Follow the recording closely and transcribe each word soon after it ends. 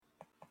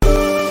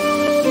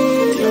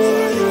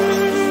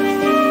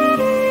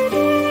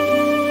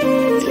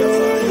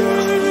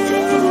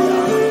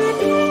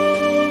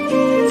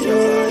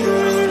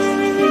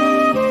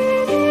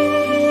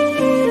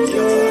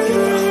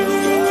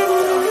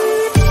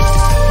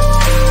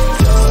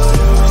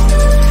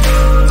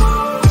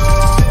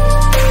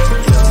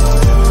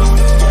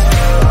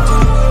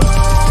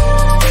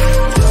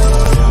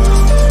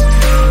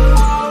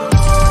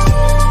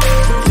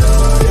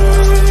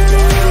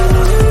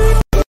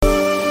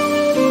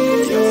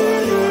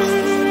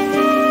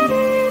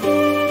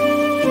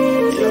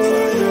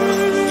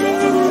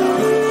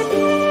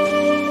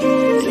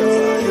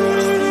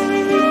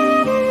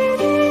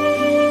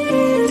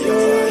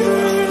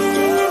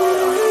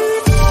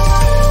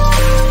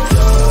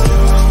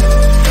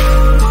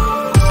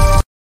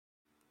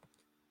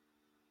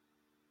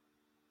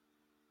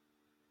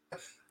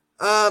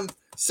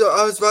So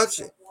I was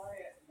watching.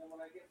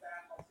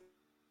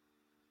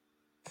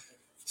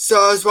 So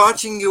I was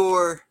watching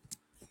your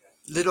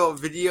little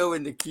video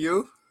in the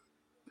queue.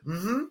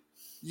 Mm-hmm.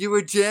 You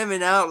were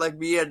jamming out like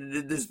me at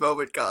a This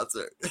Moment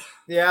concert.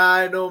 Yeah,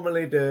 I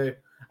normally do.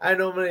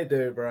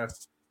 Bro.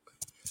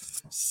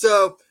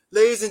 So,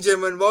 ladies and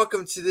gentlemen,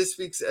 welcome to this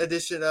week's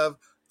edition of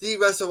the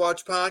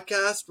WrestleWatch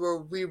podcast, where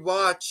we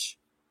watch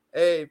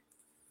a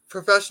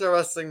professional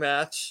wrestling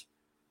match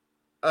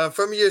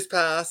from years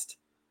past,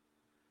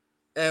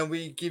 and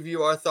we give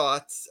you our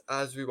thoughts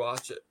as we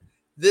watch it.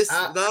 This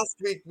last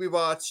week we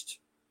watched.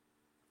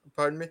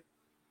 Pardon me.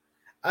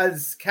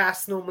 As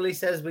Cass normally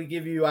says, we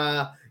give you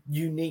our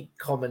unique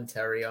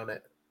commentary on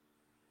it.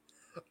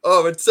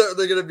 Oh, it's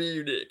certainly going to be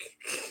unique.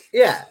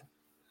 Yeah.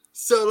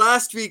 So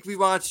last week we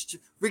watched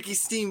Ricky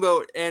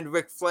Steamboat and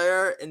Ric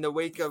Flair in the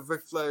wake of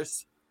Ric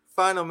Flair's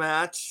final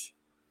match.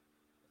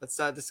 Let's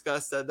not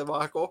discuss that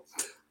debacle.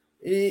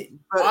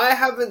 I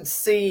haven't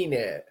seen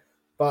it,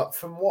 but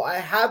from what I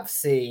have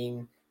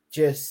seen,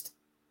 just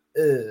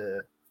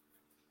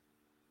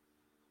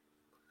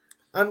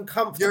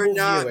uncomfortable You're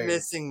not viewing.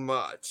 missing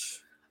much.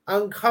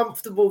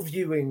 Uncomfortable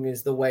viewing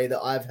is the way that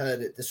I've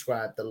heard it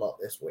described a lot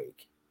this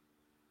week.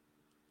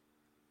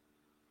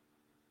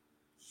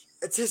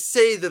 To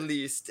say the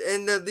least,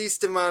 in the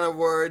least amount of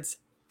words,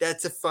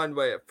 that's a fun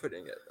way of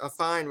putting it. A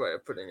fine way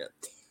of putting it.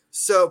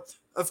 So,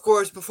 of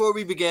course, before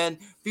we begin,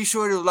 be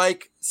sure to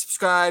like,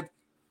 subscribe,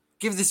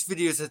 give this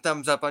video a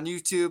thumbs up on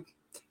YouTube.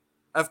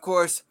 Of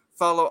course,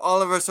 follow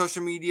all of our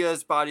social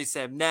medias,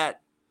 BodySlamNet,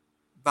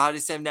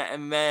 BodySlamNet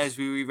MMA, as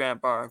we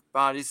revamp our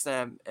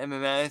BodySlam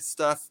MMA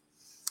stuff,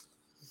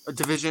 or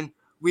division.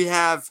 We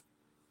have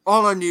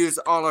all our news,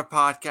 all our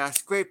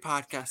podcasts, great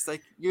podcasts,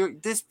 like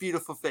this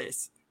beautiful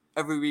face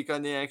every week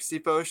on the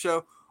NXT Post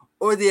Show,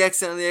 or the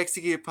Accidentally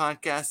Executed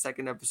podcast.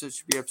 Second episode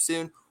should be up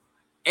soon.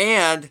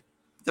 And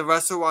the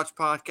WrestleWatch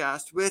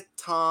podcast with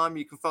Tom.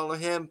 You can follow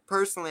him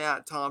personally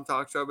at Tom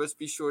Talks Robos.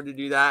 Be sure to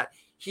do that.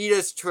 He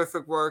does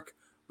terrific work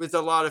with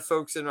a lot of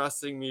folks in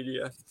wrestling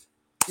media.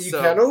 You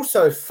can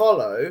also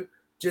follow,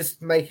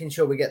 just making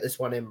sure we get this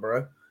one in,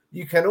 bro.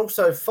 You can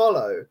also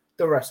follow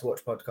the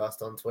WrestleWatch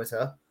podcast on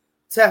Twitter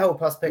to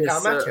help us pick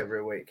our match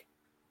every week.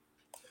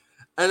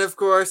 And of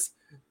course,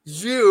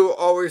 you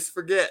always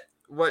forget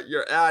what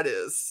your ad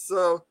is.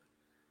 So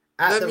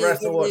at the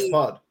WrestleWatch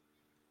pod.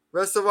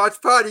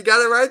 WrestleWatch pod, you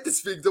got it right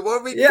this week. The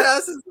 1 week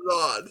pass is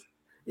on.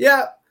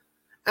 Yeah.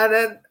 And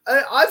then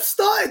I've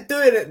started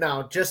doing it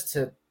now just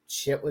to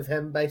shit with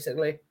him,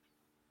 basically.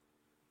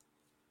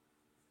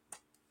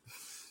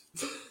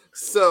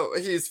 So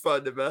he's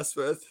fun to mess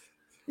with.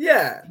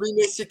 Yeah. We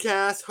miss you,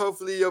 Cass.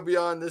 Hopefully you'll be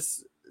on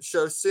this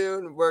show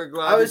soon. We're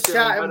glad I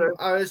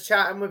was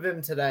chatting with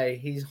him today.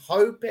 He's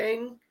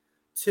hoping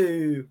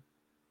to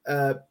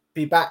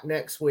be back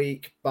next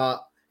week,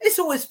 but it's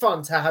always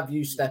fun to have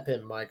you step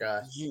in, my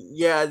guy.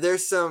 Yeah,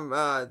 there's some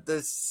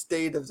the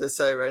state of the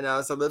site right now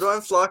is a little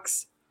in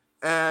flux,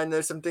 and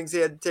there's some things he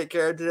had to take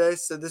care of today.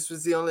 So this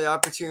was the only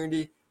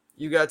opportunity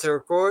you got to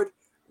record.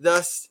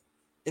 Thus,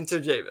 enter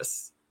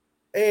Jameus.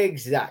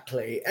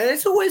 Exactly, and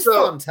it's always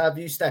fun to have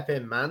you step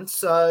in, man.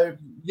 So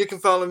you can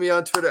follow me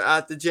on Twitter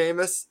at the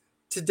Jameus.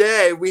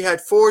 Today we had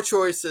 4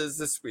 choices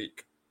this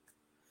week.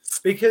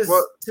 Because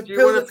to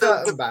peel the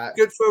curtain back,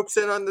 good folks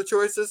in on the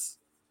choices.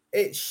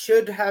 It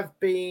should have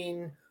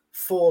been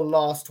for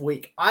last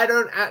week. I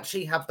don't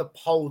actually have the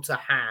poll to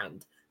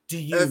hand. Do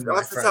you?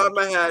 Off the top of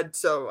my head,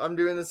 so I'm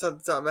doing this off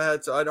the top of my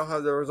head, so I don't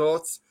have the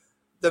results.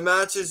 The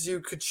matches you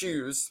could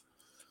choose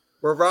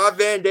were Rob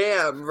Van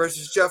Dam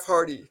versus Jeff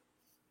Hardy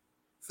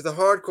for the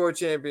Hardcore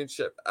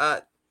Championship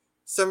at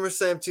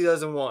SummerSlam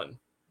 2001.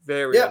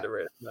 Very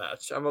underrated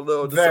match. I'm a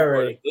little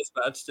disappointed this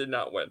match did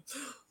not win.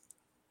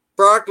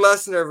 Brock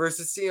Lesnar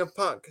versus CM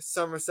Punk,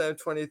 SummerSlam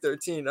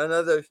 2013.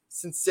 Another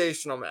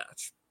sensational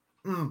match.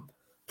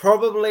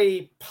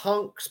 Probably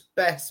Punk's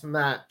best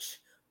match.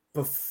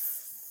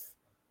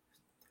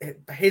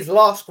 His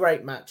last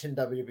great match in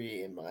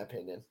WWE, in my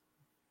opinion.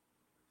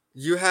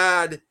 You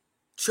had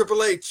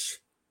Triple H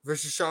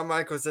versus Shawn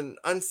Michaels, an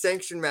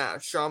unsanctioned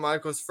match. Shawn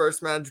Michaels'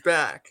 first match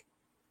back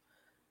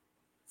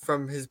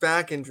from his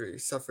back injury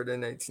suffered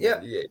in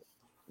 1998.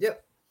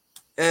 Yep.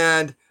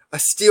 And a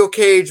steel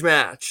cage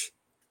match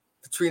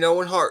between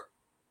Owen Hart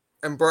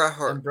and Bret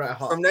Hart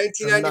from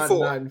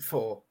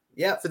 1994.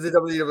 Yep. For the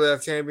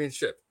WWF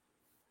Championship.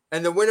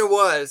 And the winner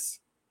was,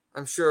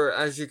 I'm sure,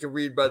 as you can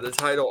read by the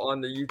title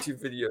on the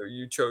YouTube video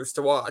you chose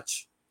to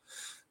watch,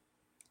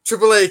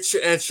 Triple H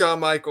and Shawn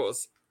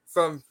Michaels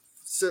from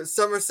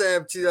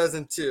SummerSlam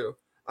 2002.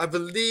 I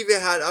believe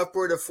it had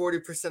upward of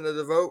 40% of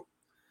the vote.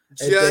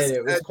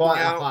 It was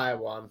quite a high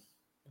one.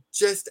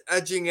 Just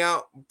edging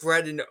out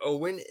Bret and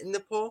Owen in the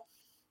poll,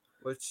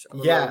 which I'm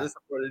a little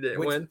disappointed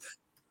didn't win.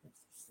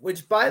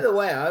 Which, by the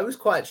way, I was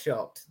quite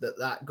shocked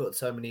that got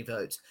so many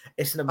votes.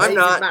 It's an amazing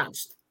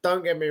match.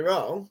 Don't get me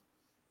wrong.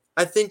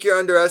 I think you're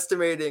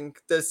underestimating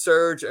the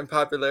surge in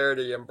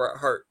popularity in Bret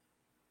Hart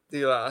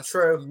the last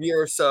year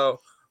or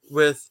so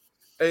with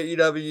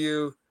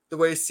AEW, the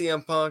way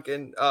CM Punk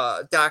and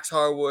Dax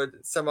Harwood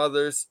and some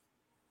others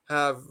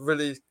have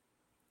really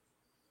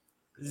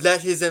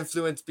let his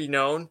influence be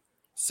known. Yeah.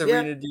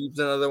 Serena Deeb's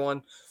another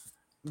one.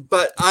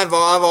 But I've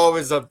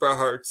always loved Bret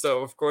Hart,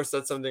 so of course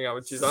that's something I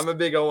would choose. I'm a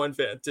big Owen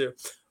fan too.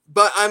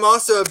 But I'm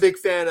also a big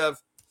fan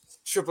of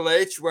Triple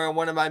H, wearing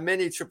one of my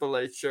mini Triple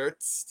H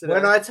shirts today.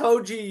 When I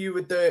told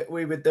you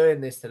we were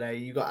doing this today,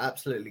 you got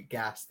absolutely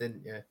gassed,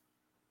 didn't you?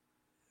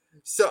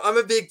 So I'm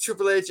a big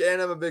Triple H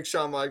and I'm a big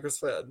Shawn Michaels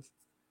fan.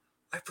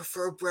 I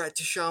prefer Bret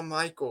to Shawn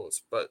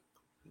Michaels, but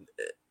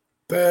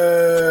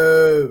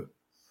boo.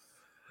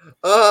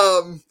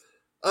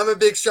 I'm a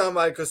big Shawn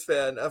Michaels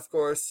fan, of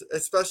course,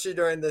 especially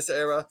during this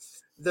era.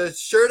 The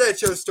shirt I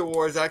chose to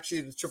wear is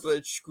actually the Triple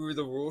H Screw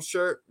the Rules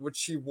shirt,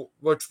 which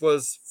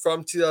was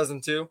from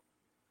 2002.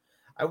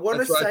 I want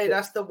to say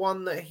that's the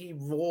one that he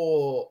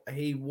wore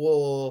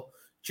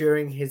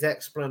during his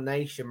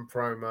explanation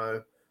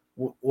promo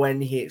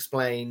when he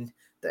explained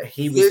that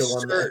he was the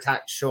one that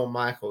attacked Shawn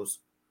Michaels.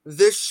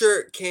 This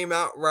shirt came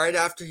out right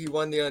after he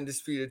won the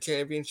Undisputed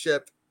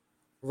Championship,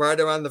 right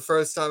around the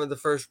first time of the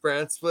first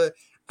brand split,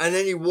 and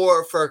then he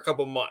wore it for a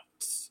couple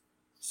months.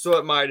 So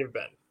it might have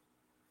been.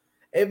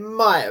 It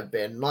might have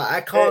been. Like,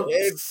 I can't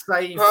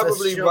say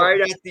probably for sure.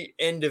 Right at the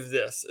end of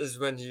this is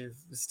when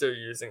he's still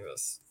using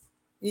this.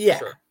 Yeah.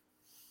 Sure.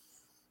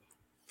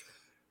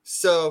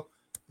 So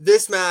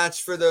this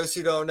match, for those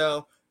who don't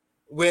know,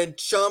 when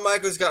Shawn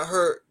Michaels got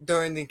hurt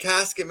during the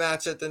casket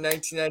match at the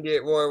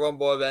 1998 Royal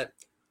Rumble event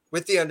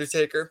with The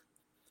Undertaker,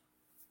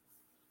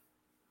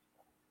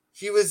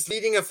 he was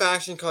leading a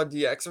faction called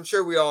DX. I'm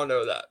sure we all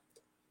know that.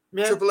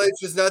 Yeah. Triple H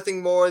was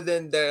nothing more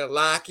than their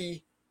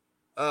lackey.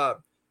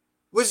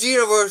 Was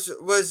European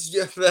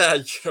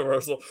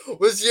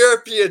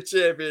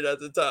champion at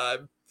the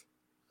time,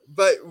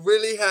 but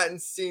really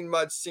hadn't seen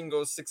much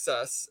singles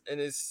success in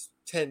his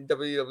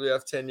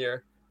WWF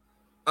tenure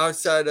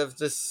outside of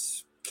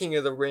this King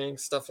of the Ring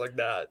stuff like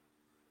that.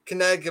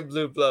 Connecticut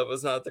Blue Blood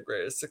was not the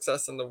greatest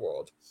success in the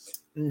world.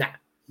 Nah.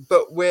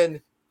 But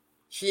when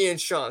he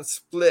and Shawn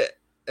split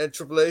and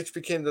Triple H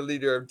became the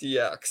leader of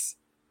DX,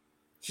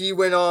 he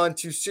went on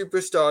to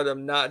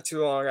superstardom not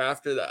too long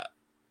after that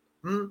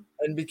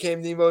and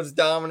became the most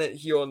dominant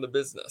heel in the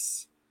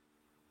business.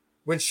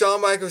 When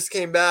Shawn Michaels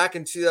came back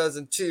in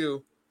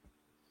 2002,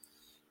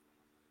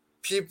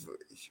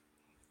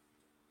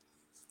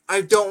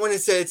 I don't want to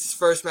say it's his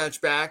first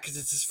match back because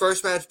it's his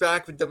first match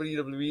back with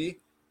WWE,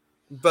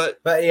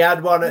 but he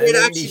had one at an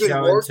indie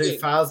show in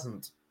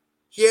 2000.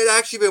 He had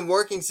actually been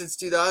working since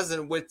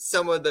 2000 with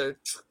some of the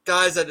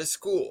guys at his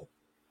school.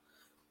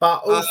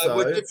 But also,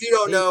 if you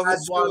don't know,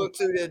 his school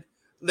included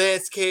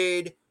Lance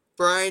Cade,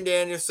 Bryan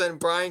Danielson,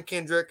 Brian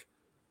Kendrick.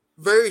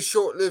 Very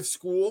short-lived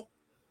school.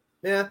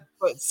 Yeah.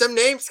 But some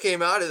names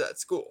came out of that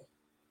school.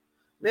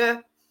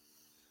 Yeah.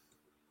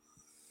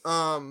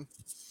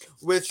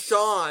 With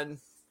Shawn,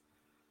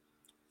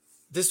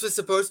 this was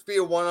supposed to be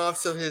a one-off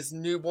so his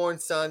newborn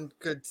son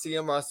could see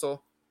him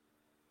wrestle.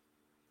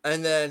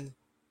 And then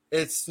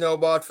it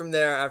snowballed from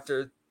there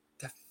after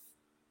the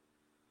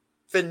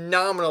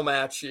phenomenal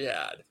match he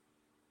had.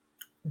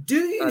 Do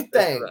you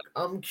think,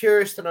 I'm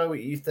curious to know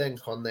what you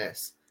think on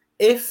this,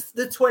 if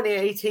the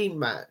 2018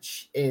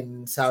 match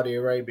in Saudi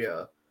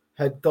Arabia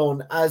had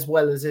gone as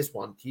well as this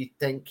one, do you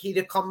think he'd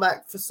have come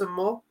back for some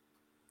more?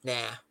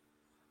 Nah.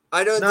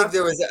 I don't think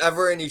there was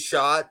ever any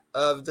shot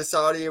of the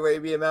Saudi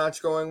Arabia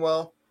match going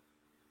well.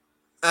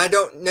 I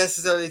don't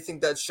necessarily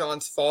think that's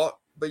Shawn's fault,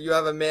 but you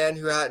have a man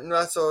who hadn't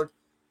wrestled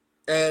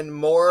in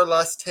more or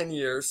less 10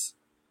 years,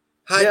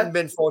 hadn't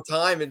been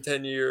full-time in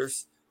 10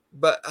 years,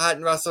 but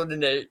hadn't wrestled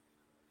in 8.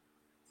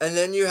 And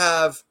then you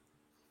have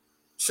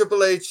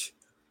Triple H,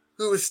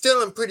 who was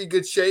still in pretty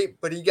good shape,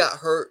 but he got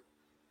hurt.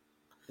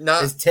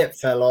 His tip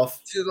fell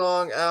off. Too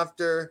long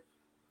after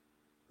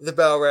the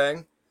bell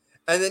rang.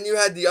 And then you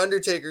had The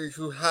Undertaker,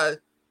 who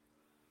hasn't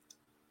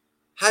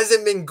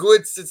been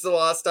good since the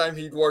last time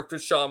he'd worked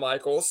with Shawn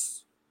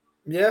Michaels.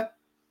 Yeah.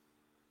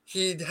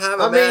 He'd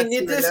have a match.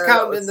 You're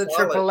discounting the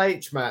Triple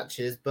H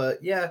matches,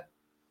 but yeah.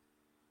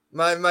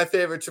 My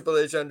favorite Triple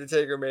H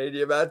Undertaker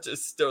Mania match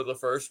is still the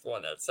first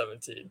one at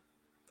 17.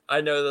 I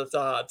know that's a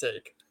hot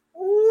take.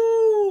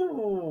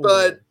 Ooh.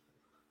 But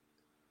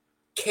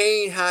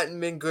Kane hadn't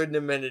been good in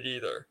a minute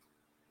either.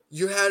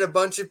 You had a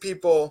bunch of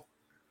people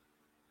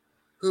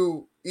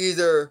who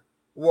either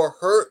were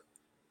hurt,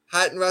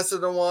 hadn't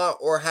wrestled in a while,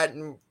 or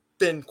hadn't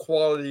been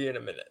quality in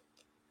a minute.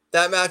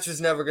 That match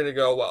was never going to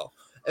go well.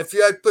 If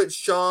you had put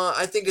Shawn,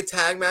 I think a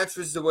tag match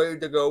was the way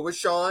to go with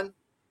Shawn.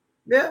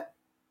 Yeah.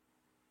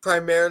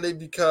 Primarily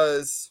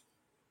because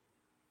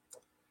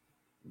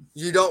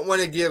you don't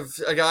want to give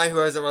a guy who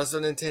hasn't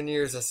wrestled in 10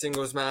 years a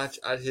singles match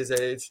at his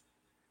age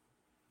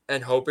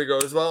and hope it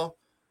goes well.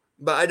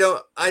 But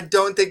I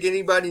don't think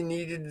anybody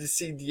needed to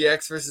see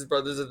DX versus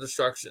Brothers of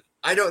Destruction.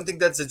 I don't think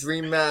that's a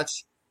dream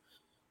match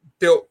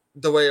built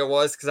the way it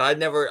was because I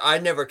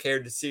never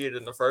cared to see it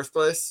in the first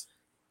place.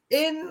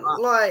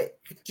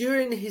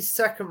 During his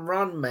second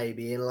run,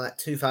 maybe in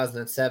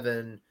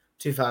 2007,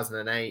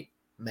 2008,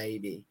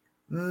 maybe.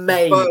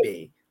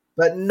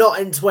 but not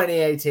in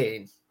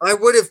 2018. I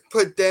would have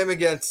put them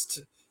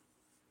against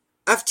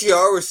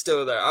FTR was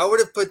still there. I would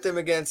have put them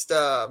against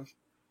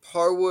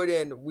Harwood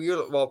and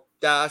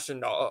Dash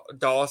and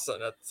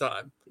Dawson at the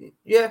time.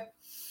 Yeah.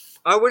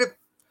 I would have,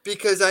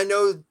 because I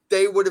know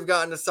they would have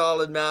gotten a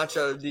solid match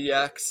out of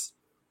DX.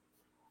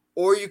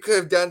 Or you could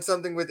have done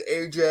something with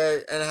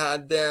AJ and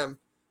had them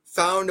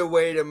found a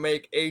way to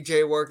make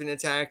AJ work in a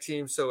tag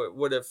team, so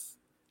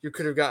you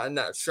could have gotten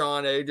that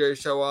Shawn AJ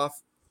show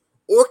off.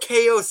 Or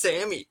KO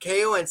Sammy.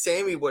 KO and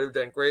Sammy would have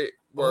done great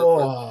work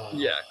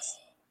with DX.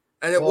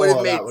 And it would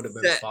have made that would have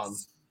been sense. fun.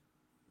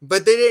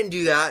 But they didn't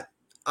do that,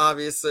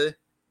 obviously.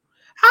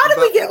 How did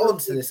we get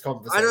onto this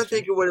conversation? I don't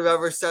think it would have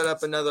ever set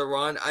up another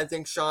run. I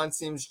think Shawn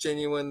seems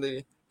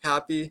genuinely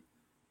happy.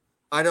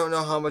 I don't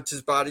know how much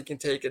his body can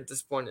take at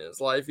this point in his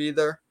life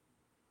either.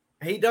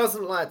 He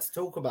doesn't like to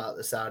talk about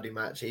the Saudi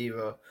match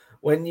either.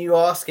 When you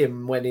ask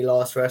him when he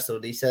last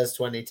wrestled, he says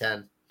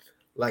 2010.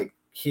 Like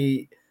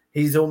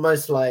he's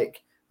almost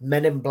like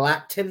Men in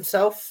Blacked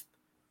himself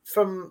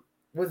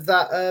with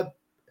that.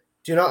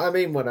 Do you know what I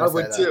mean when I say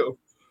would that? Too.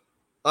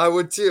 I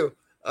would too.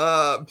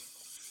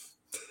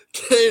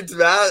 Kane's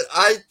match.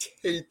 I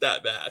hate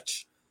that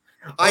match.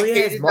 I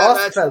hated that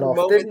match the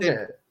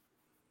moment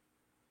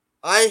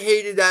I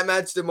hated that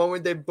match the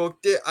moment they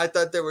booked it. I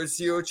thought there was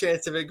zero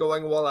chance of it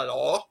going well at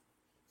all.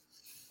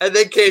 And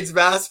then Kane's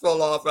mask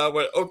fell off, and I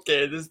went,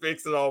 okay, this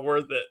makes it all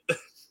worth it.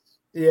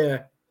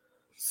 Yeah.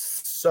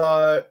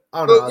 So,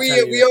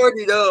 we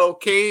already know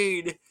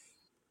Kane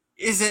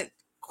isn't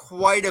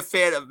quite a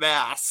fan of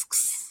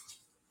masks.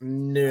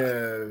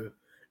 No.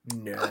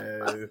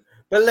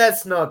 But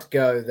let's not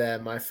go there,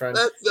 my friend.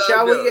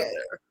 Shall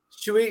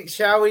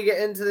we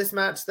get into this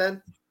match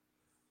then?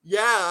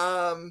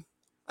 Yeah,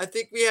 I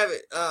think we have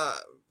it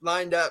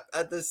lined up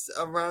at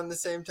around the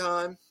same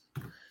time.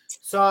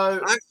 So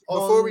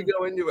before we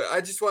go into it,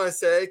 I just want to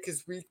say,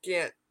 because we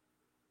can't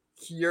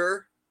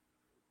hear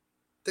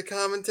the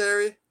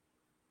commentary,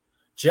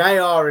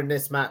 JR in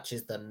this match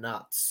is the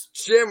nuts.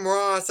 Jim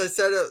Ross, I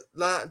said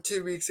it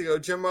 2 weeks ago,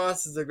 Jim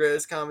Ross is the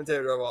greatest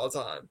commentator of all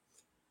time.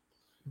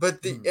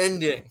 But the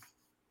ending,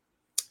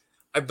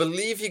 I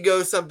believe he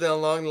goes something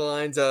along the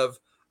lines of,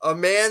 a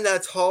man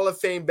that's Hall of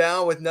Fame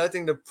bound with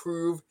nothing to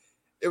prove.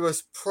 It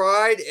was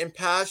pride and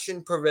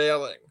passion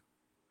prevailing.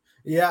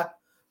 Yeah,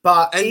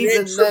 but and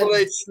even then Triple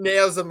H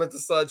nails him with the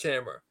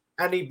sledgehammer.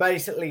 And he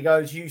basically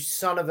goes, "You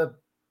son of a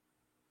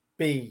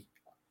b."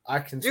 I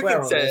can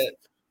swear on this.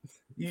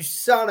 You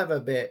son of a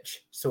bitch,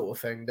 sort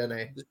of thing, doesn't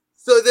he?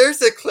 So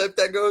there's a clip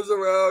that goes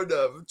around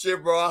of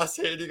Jim Ross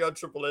hating on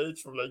Triple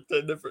H from like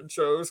 10 different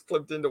shows,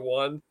 clipped into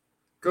one.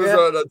 Goes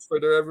around on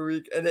Twitter every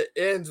week, and it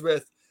ends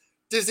with,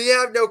 does he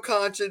have no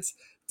conscience?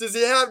 Does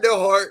he have no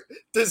heart?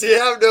 Does he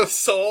have no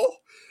soul?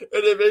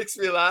 And it makes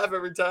me laugh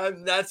every time.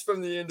 And that's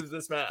from the end of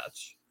this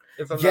match,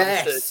 if I'm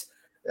not mistaken.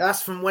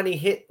 That's from when he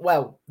hit.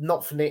 Well,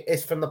 not from the.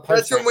 It's from the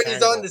post. That's from when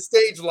he's on the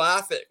stage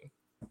laughing.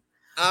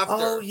 After.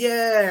 Oh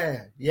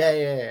yeah.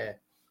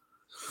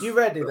 You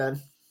ready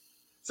then?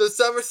 So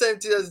SummerSlam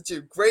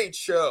 2002, great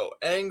show.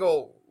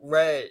 Angle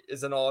Ray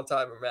is an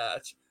all-timer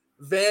match.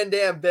 Van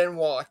Dam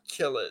Benoit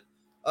kill it.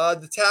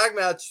 The tag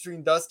match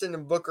between Dustin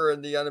and Booker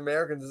and the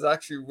Un-Americans is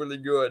actually really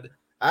good.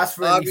 That's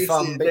really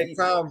fun. They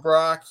crown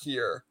Brock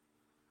here.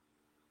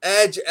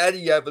 Edge,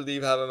 Eddie, I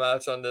believe, have a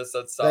match on this.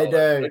 That's solid.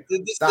 They do. Like,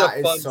 this is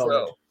a fun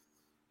show.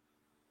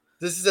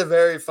 This is a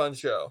very fun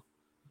show.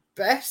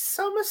 Best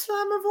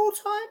SummerSlam of all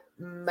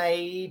time?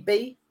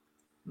 Maybe.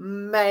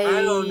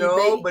 I don't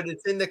know, but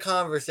it's in the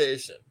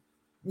conversation.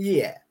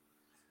 Yeah.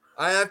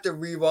 I have to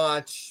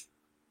rewatch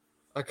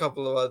a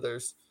couple of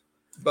others,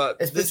 but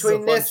it's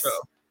between this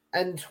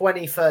and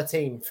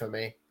 2013 for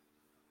me.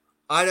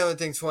 I don't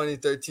think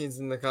 2013 is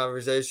in the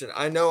conversation.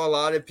 I know a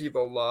lot of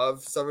people love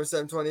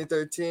SummerSlam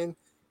 2013.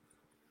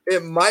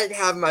 It might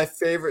have my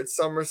favorite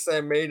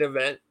SummerSlam main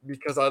event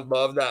because I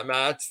love that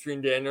match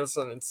between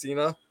Danielson and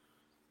Cena.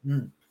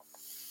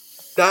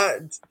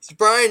 That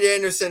Bryan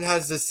Danielson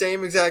has the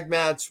same exact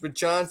match with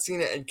John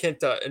Cena and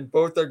Kenta, and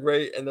both are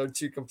great, and they're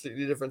two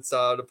completely different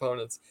styled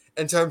opponents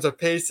in terms of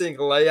pacing,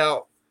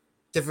 layout,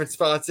 different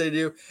spots they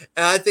do,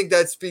 and I think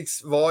that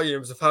speaks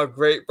volumes of how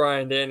great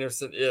Bryan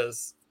Danielson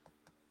is.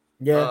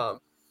 Yeah,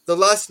 the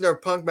Lesnar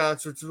Punk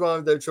match, which was one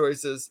of their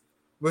choices,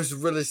 was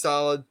really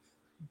solid,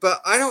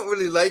 but I don't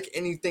really like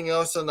anything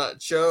else on that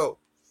show.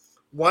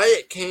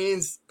 Wyatt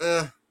Kane's,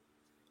 the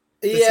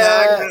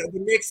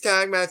mixed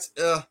tag match,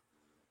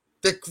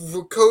 The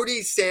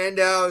Cody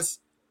Sandow's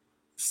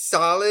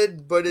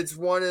solid, but it's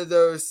one of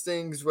those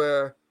things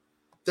where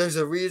there's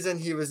a reason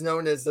he was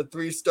known as the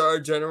 3-star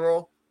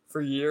general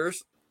for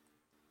years.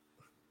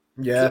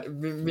 Yeah.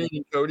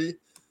 Meaning Cody.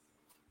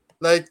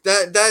 Like,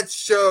 that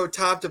show,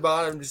 top to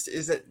bottom, just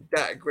isn't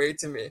that great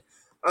to me.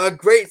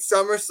 Great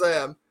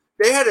SummerSlam.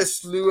 They had a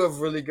slew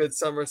of really good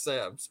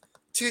SummerSlams.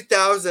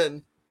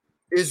 2000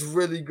 is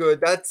really good.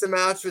 That's the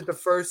match with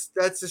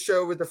that's the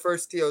show with the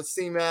first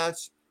TLC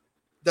match.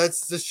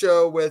 That's the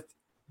show with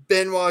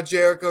Benoit,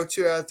 Jericho,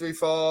 2 out of 3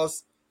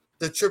 falls.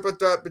 The triple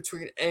threat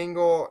between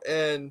Angle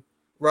and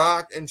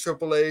Rock and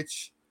Triple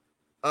H.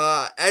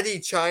 Eddie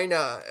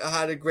China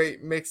had a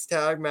great mixed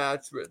tag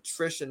match with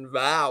Trish and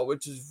Val,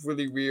 which is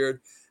really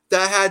weird.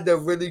 That had the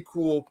really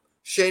cool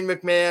Shane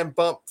McMahon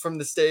bump from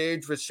the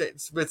stage with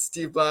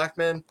Steve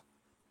Blackman.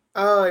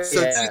 Oh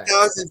So yeah,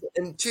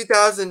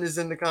 2000 is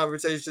in the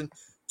conversation.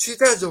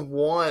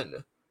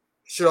 2001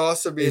 should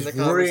also be in the it's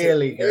conversation.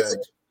 really good.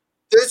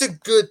 There's a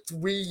good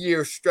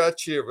 3-year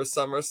stretch here with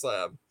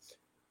SummerSlam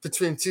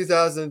between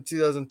 2000 and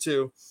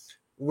 2002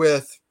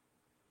 with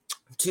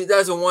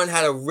 2001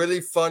 had a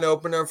really fun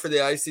opener for the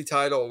IC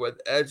title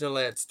with Edge and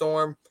Lance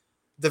Storm.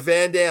 The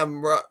Van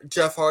Dam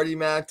Jeff Hardy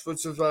match,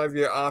 which was one of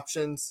your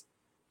options.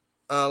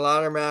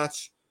 Ladder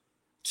match.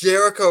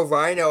 Jericho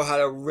Rhino had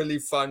a really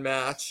fun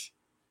match.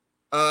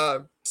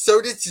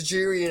 So did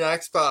Tajiri and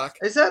X Pac.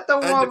 Is that the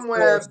And of one course,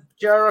 where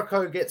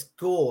Jericho gets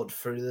gored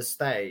through the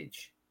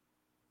stage?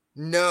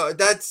 no,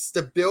 that's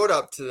the build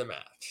up to the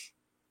match.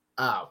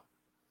 Oh.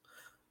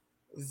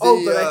 But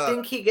I The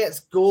think he gets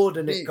gored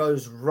and it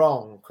goes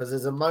wrong because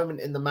there's a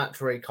moment in the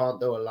match where he can't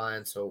do a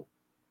lion salt.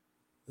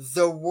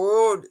 the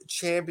World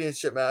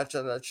Championship match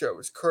on that show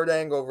was Kurt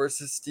Angle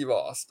versus Steve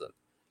Austin.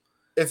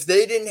 If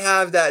they didn't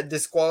have that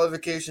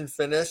disqualification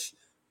finish,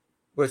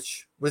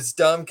 which was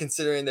dumb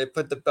considering they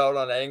put the belt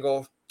on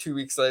Angle 2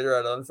 weeks later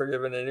at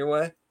Unforgiven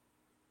anyway,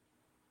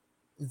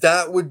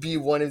 that would be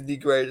one of the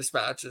greatest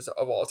matches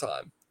of all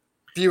time.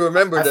 Be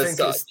remembered as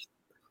such.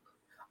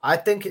 I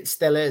think it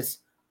still is.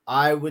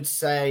 I would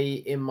say,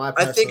 in my I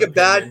personal think a opinion,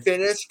 bad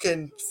finish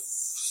can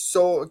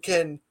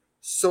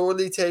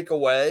sorely take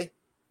away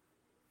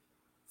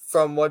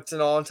from what's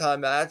an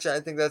all-time match. I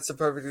think that's the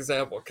perfect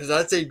example because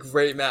that's a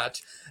great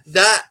match.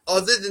 That,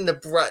 other than the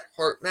Bret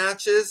Hart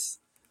matches,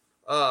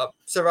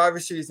 Survivor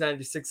Series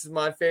 96 is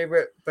my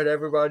favorite, but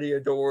everybody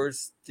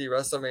adores the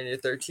WrestleMania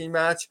 13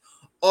 match.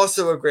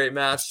 Also a great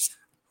match.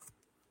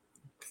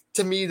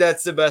 To me,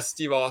 that's the best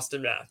Steve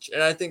Austin match.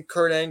 And I think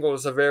Kurt Angle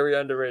is a very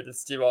underrated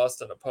Steve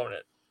Austin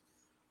opponent.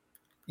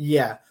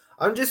 Yeah.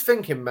 I'm just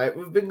thinking, mate,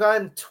 we've been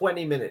going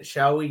 20 minutes.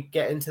 Shall we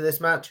get into this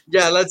match?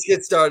 Yeah, let's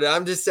get started.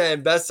 I'm just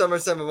saying, best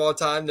SummerSlam of all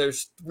time.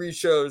 There's 3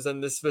 shows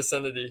in this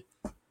vicinity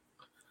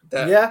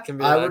that can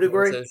be I would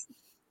agree.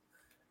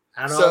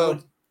 And so,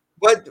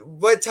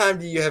 what time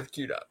do you have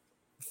queued up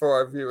for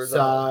our viewers?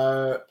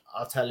 So,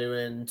 I'll tell you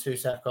in 2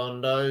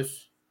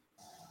 seconds.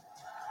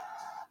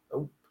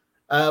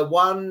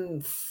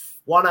 1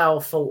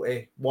 hour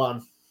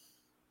 41.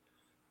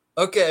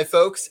 Okay,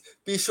 folks,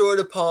 be sure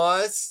to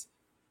pause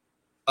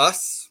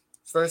us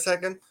for a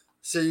second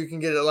so you can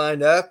get it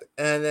lined up,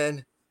 and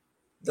then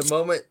the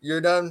moment you're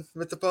done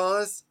with the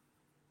pause,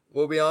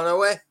 we'll be on our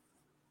way.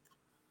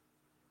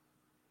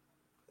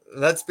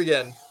 Let's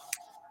begin.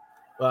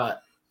 Right.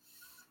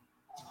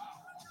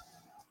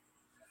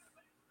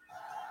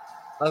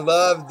 I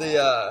love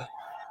that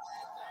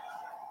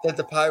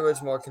the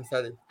pyro's more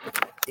confetti.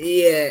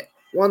 Yeah.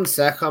 1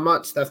 sec. I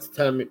might just have to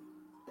turn me.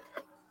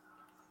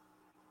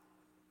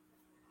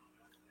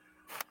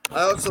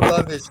 I also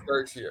love his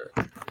shirt here.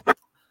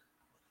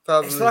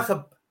 Probably. It's like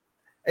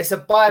it's a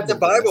Bible. It's a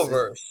Bible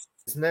verse,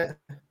 isn't it?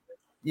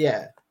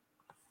 Yeah.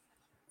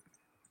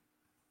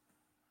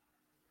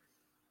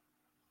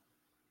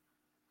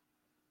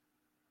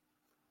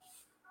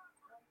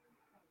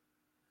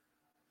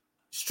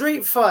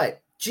 Street fight.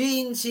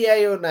 Jeans,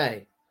 yay or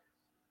nay?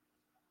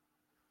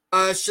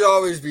 Should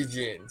always be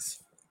jeans.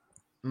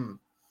 Hmm.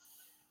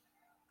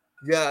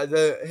 Yeah,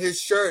 his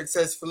shirt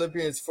says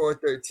Philippians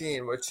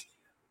 4:13, which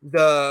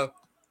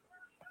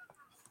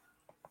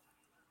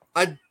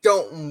I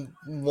don't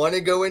want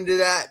to go into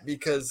that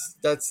because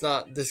that's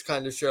not this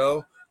kind of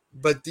show.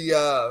 But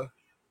the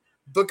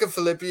Book of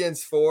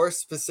Philippians 4,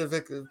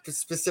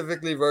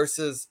 specifically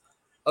verses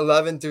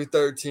 11 through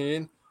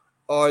 13,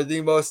 are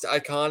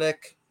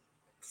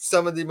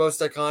some of the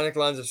most iconic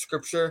lines of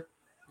scripture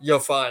you'll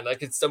find.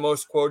 Like, it's the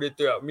most quoted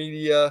throughout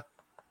media.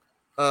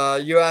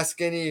 You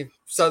ask any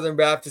Southern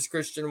Baptist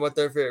Christian what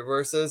their favorite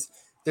verse is,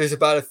 there's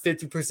about a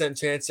 50%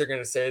 chance they're going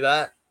to say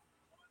that.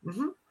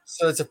 Mm-hmm.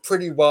 So it's a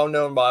pretty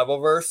well-known Bible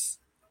verse,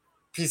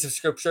 piece of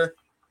scripture,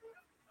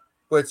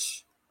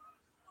 which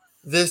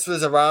this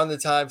was around the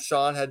time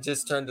Shawn had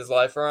just turned his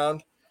life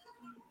around.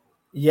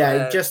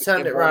 Yeah, he just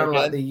turned it around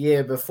like the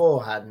year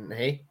before, hadn't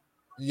he?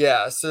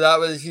 Yeah,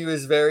 so he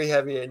was very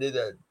heavy into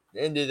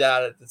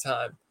that at the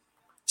time.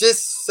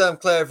 Just some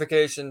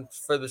clarification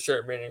for the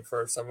shirt meaning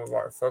for some of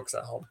our folks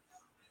at home.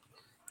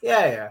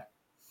 Yeah.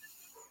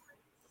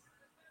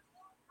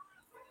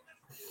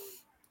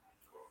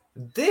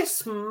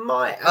 This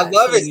might I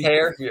love his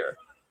hair here.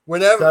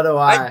 Whenever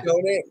I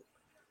donate,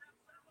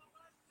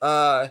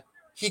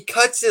 he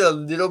cuts it a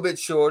little bit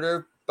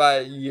shorter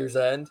by year's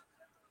end.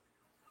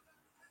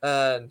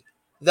 And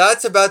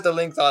that's about the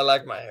length I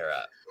like my hair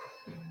at.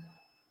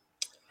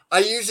 I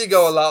usually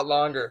go a lot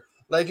longer.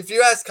 Like, if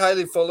you ask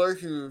Kylie Fuller,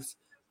 who's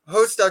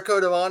hosts our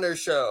Code of Honor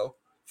show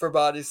for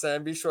Body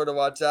Slam, be sure to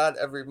watch that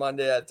every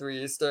Monday at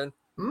 3 Eastern.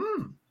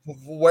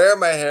 Where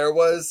my hair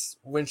was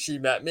when she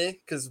met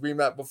me, because we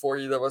met before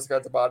either of us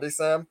got to Body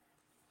Slam,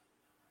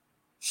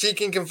 she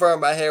can confirm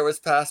my hair was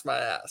past my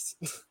ass.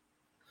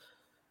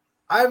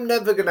 I'm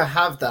never gonna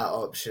have that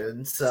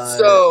option,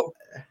 So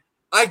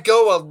I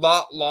go a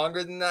lot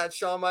longer than that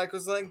Shawn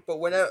Michaels link,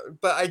 but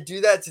I do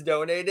that to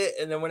donate it,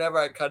 and then whenever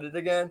I cut it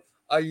again,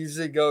 I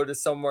usually go to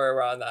somewhere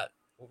around that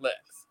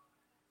length.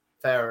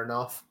 fair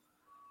enough.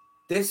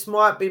 This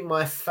might be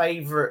my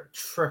favorite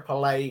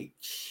Triple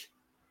H.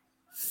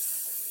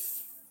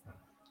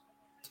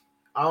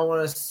 I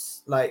want to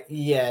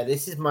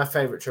this is my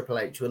favorite Triple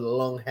H with the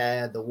long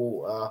hair, the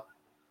water.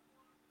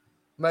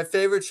 My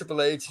favorite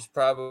Triple H is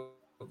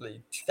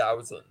probably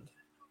 2000,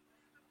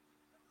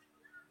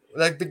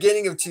 like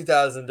beginning of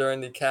 2000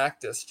 during the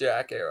Cactus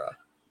Jack era.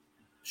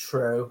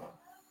 True.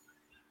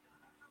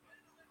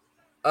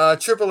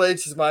 Triple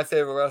H is my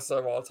favorite wrestler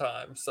of all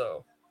time,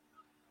 so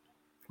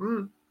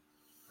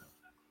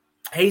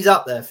He's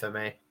up there for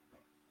me.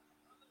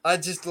 I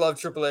just love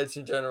Triple H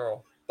in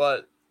general.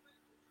 But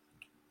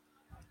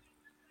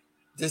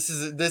this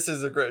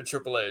is a great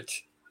Triple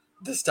H,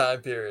 this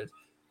time period.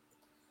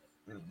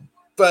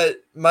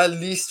 But my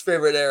least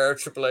favorite era of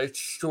Triple H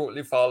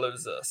shortly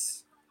follows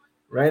this.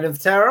 Reign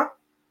of Terror?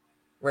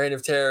 Reign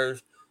of Terror.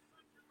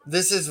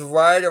 This is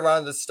right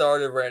around the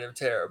start of Reign of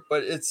Terror,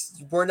 but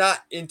we're not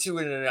into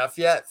it enough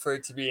yet for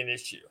it to be an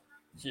issue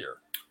here.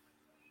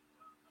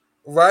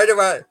 Right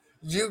around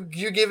you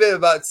give it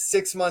about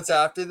 6 months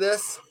after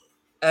this,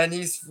 and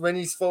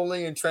he's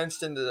fully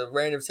entrenched into the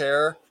Reign of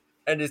Terror,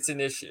 and it's an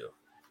issue.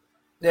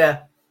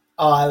 Yeah.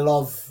 Oh, I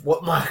love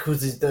what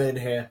Michaels is doing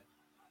here.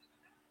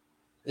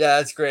 Yeah,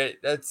 that's great.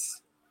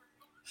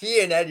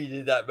 He and Eddie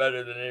did that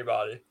better than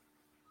anybody.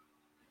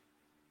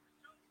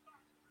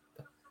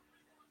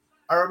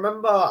 I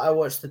remember I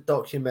watched the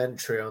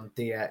documentary on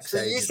DX So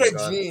you ages said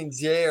ago.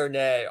 Gene's yay or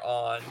nay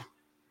on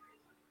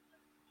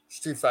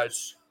Street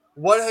Fights?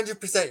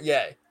 100%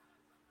 yay.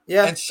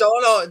 Yeah. And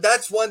Sean,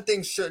 that's one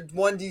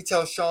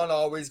detail Sean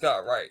always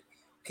got right.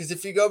 Because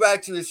if you go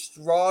back to his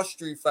Raw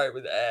Street Fight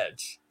with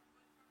Edge,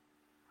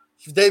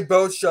 they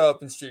both show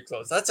up in street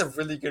clothes. That's a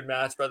really good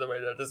match, by the way,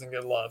 that doesn't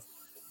get love.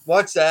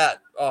 Watch that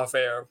off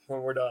air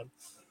when we're done.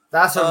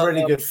 That's a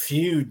really good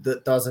feud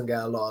that doesn't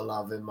get a lot of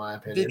love, in my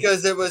opinion.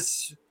 Because it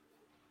was,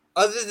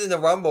 other than the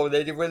Rumble,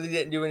 they really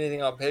didn't do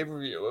anything on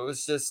pay-per-view. It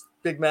was just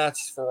big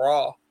matches for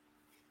Raw.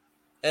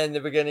 And the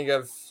beginning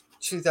of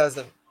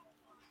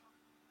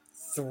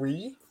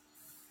 2003?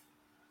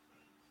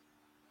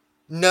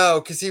 No,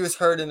 because he was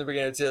hurt in the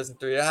beginning of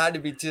 2003. It had to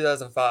be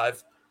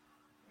 2005.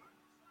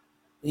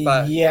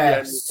 But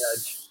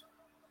yes.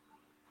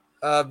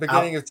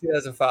 beginning of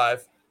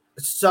 2005.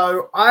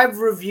 So I've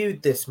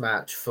reviewed this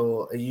match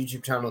for a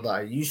YouTube channel that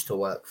I used to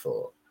work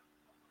for.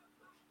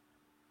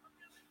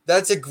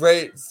 That's a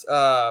great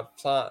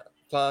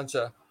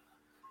plancha.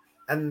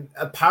 And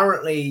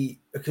apparently,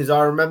 because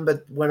I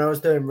remember when I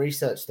was doing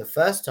research the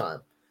first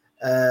time,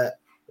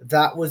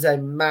 that was a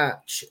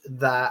match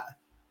that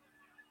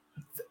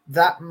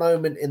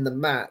moment in the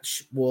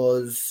match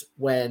was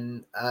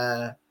when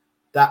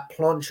that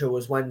plancha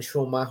was when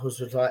Shawn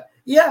Michaels was like,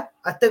 yeah,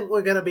 I think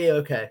we're going to be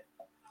okay.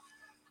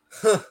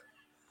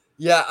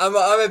 Yeah, I'm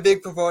a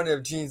big proponent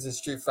of Gene's and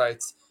street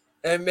fights.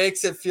 It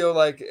makes it feel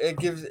like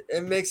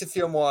it makes it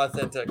feel more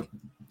authentic.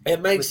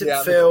 It makes it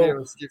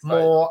feel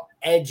more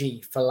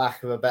edgy, for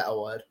lack of a better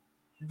word.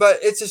 But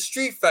it's a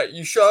street fight.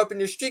 You show up in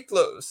your street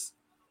clothes.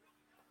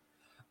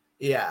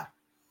 Yeah.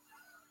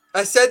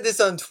 I said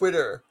this on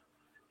Twitter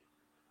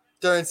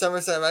during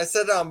SummerSlam. I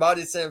said it on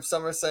Body Slam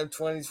SummerSlam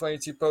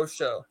 2022 post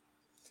show.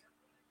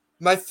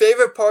 My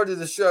favorite part of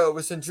the show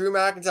was when Drew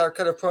McIntyre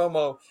cut a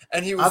promo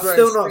and he was I've wearing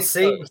still not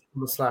seen clothes.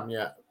 SummerSlam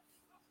yet.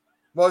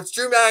 Well, it's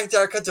Drew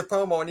McIntyre cuts a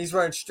promo and he's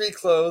wearing street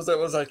clothes. It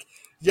was like,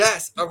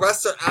 yes, a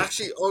wrestler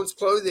actually owns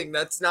clothing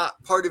that's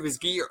not part of his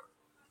gear.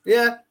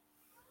 Yeah.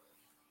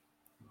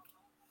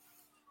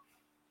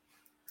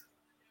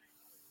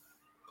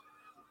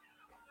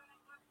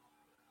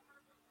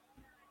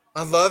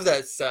 I love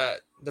that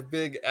set. The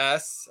big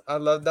S.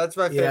 That's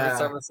my favorite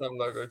SummerSlam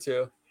logo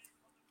too.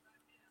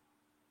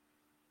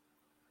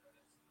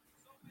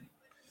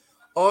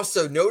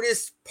 Also,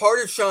 notice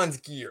part of Sean's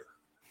gear.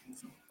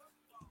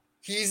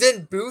 He's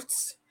in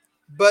boots,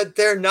 but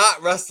they're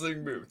not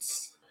wrestling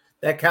boots.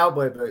 They're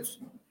cowboy boots.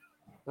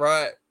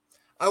 Right.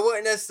 I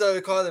wouldn't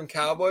necessarily call them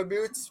cowboy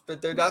boots,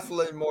 but they're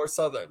definitely more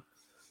southern.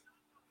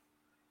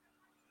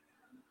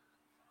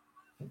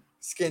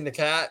 Skin the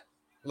cat.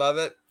 Love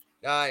it.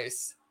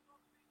 Nice.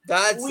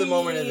 That's the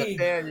moment as a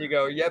fan you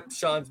go, yep,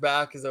 Sean's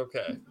back is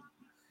okay.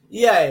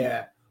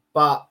 Yeah.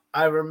 But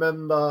I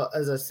remember,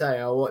 as I say,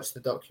 I watched the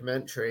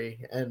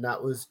documentary, and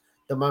that was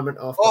the moment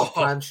after the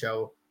plan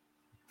show.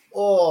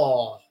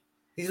 Oh,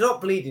 he's not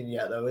bleeding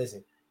yet, though, is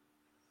he?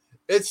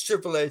 It's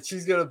Triple H.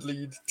 He's gonna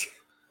bleed.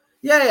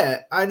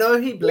 Yeah. I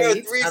know he bleeds. There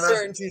are three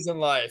certainties in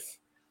life,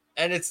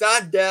 and it's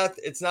not death,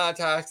 it's not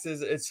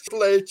taxes. It's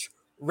Triple H,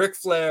 Ric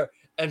Flair,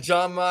 and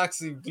Jon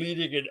Moxley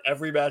bleeding in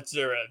every match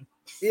they're in.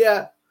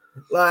 Yeah,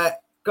 like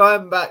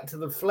going back to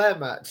the Flair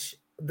match,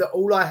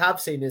 all I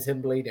have seen is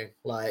him bleeding.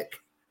 Like,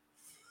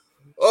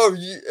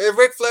 if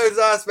Ric Flair's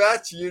last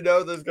match, you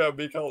know there's gonna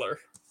be color.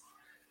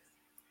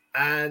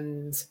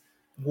 And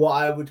what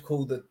I would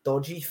call the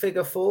dodgy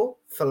figure four,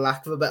 for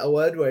lack of a better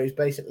word, where he's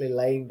basically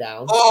laying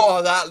down.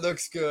 Oh, that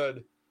looks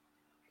good.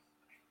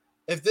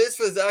 If this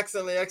was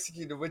excellently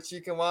executed, which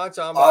you can watch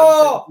on my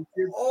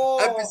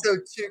YouTube, episode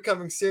 2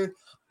 coming soon,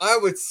 I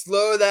would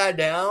slow that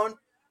down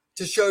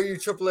to show you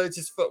Triple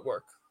H's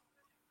footwork.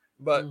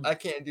 But I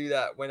can't do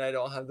that when I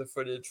don't have the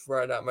footage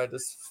right at my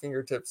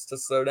fingertips to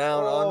slow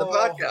down on the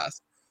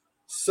podcast.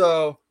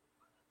 So,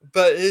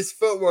 but his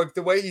footwork,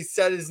 the way he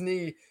set his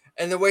knee,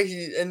 and the way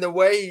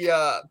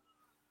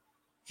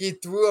he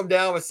threw him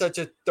down with such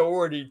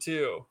authority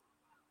too.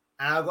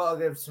 And I've got to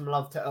give some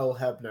love to Earl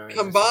Hebner.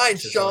 Combined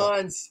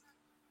Shawn's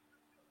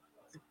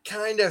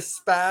kind of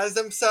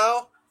spasm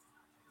cell,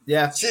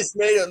 just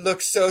made it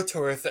look so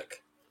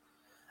terrific.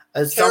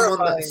 As someone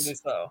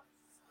that's,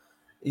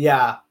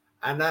 yeah,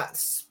 and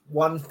that's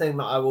one thing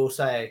that I will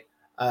say.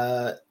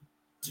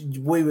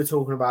 We were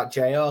talking about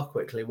JR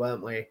quickly,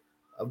 weren't we?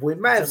 We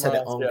may have said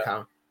it on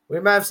camera. We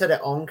may have said it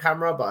on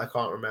camera, but I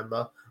can't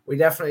remember. We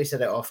definitely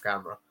said it off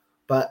camera.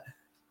 But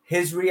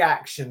his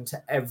reaction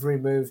to every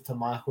move to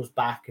Michaels'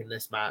 back in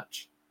this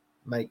match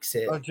makes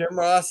it. Oh, Jim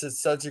Ross is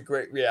such a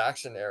great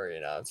reactionary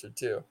announcer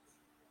too.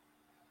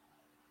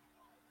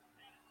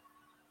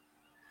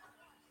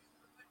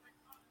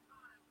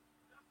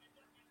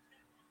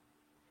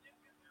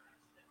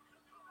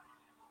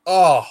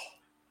 Oh,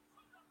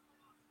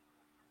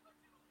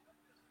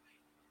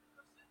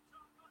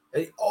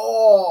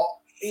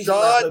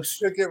 Shawn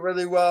took it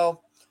really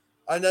well.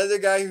 Another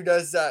guy who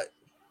does that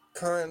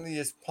currently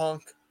is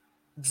Punk.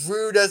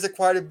 Drew does it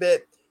quite a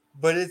bit,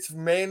 but it's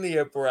mainly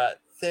a Brett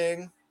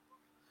thing.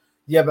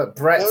 Yeah, but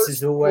Brett's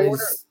is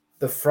always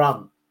the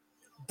front.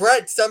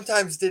 Brett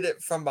sometimes did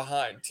it from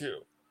behind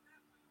too.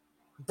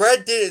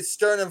 Brett did it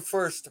sternum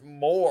first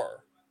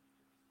more.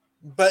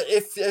 But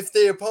if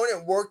the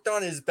opponent worked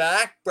on his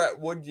back, Brett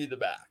would do the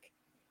back.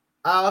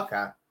 Oh,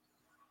 okay.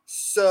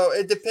 So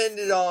it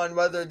depended on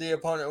whether the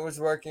opponent was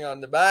working on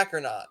the back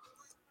or not.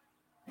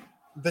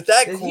 But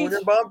that corner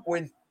bump,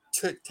 when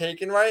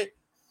taken right,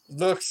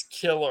 looks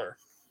killer.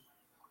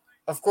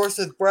 Of course,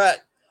 with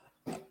Brett,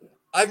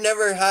 I've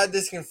never had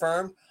this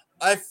confirmed.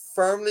 I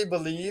firmly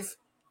believe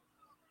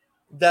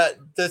that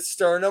the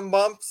sternum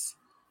bumps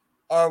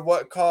are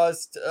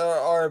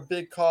are a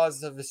big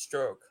cause of his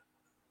stroke.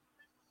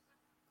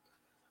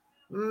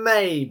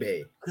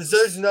 Maybe. Because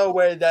there's no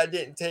way that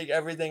didn't take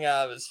everything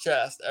out of his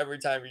chest every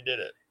time he did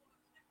it.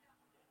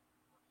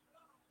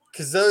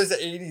 Because those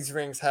 80s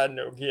rings had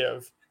no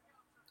give.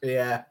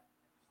 Yeah.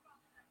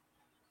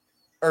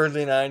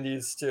 Early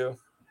 90s too.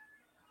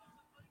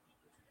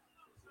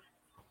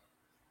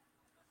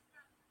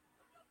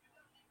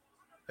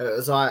 It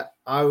was like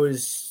I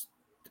was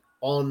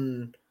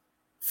on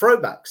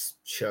Throwbacks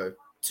show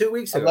 2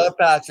 weeks ago. I love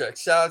Patrick.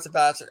 Shout out to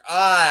Patrick.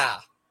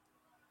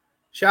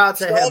 Shout out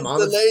to him.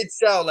 Delayed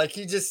cell, like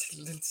he just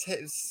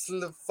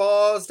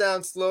falls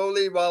down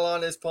slowly while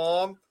on his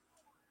palm,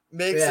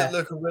 makes it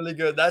look really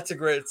good. That's a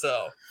great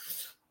cell.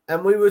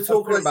 And we were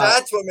talking about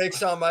that's what makes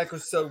Shawn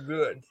Michaels so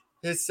good.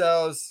 His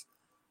cells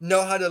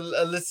know how to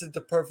elicit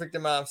the perfect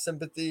amount of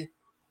sympathy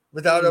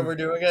without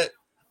overdoing it,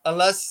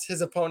 unless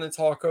his opponent's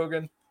Hulk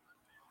Hogan,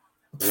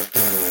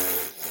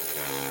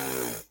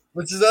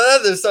 which is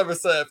another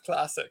Summerslam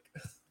classic.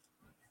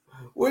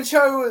 Which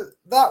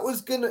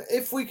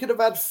if we could have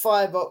had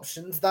 5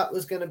 options, that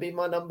was gonna be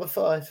my number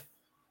 5.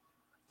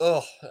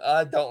 Oh,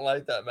 I don't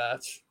like that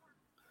match.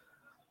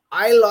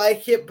 I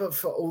like it, but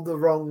for all the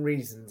wrong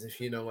reasons,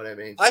 if you know what I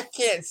mean. I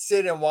can't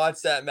sit and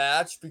watch that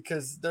match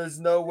because there's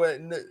no way.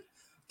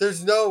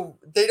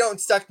 They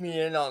don't suck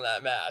me in on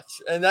that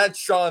match. And that's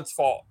Shawn's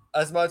fault.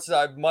 As much as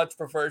I much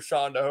prefer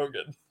Shawn to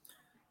Hogan.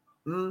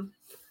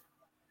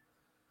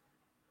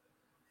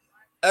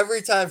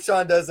 Every time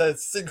Shawn does a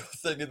single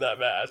thing in that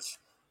match,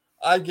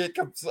 I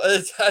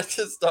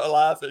just start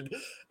laughing.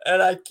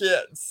 And I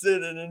can't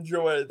sit and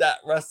enjoy that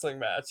wrestling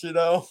match, you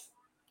know?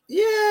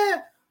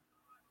 Yeah.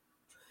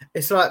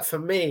 It's like, for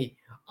me,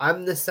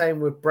 I'm the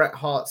same with Bret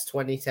Hart's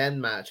 2010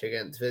 match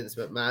against Vince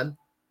McMahon.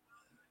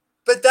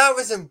 But that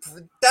was an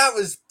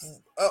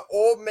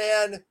old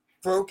man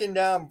broken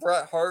down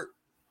Bret Hart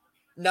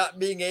not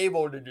being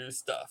able to do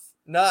stuff,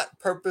 not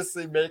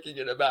purposely making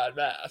it a bad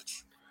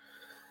match.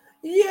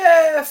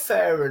 Yeah,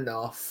 fair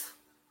enough.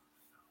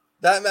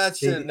 That match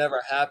should have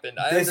never happened.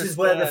 This is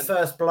where the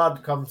first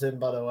blood comes in,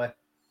 by the way.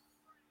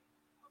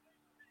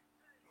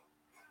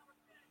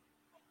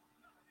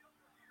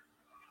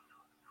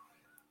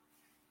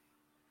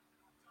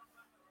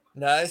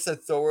 Nice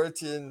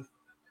authority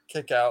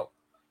kick out.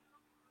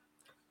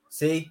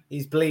 See,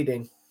 he's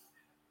bleeding.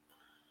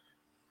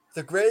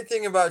 The great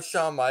thing about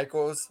Shawn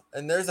Michaels,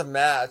 and there's a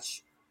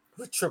match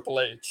with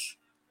Triple H.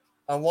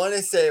 I want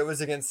to say it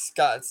was against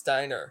Scott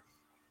Steiner,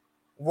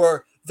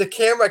 where the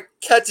camera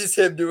catches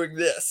him doing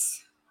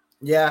this.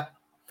 Yeah.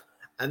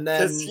 And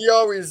then because he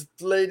always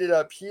bladed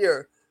up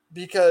here,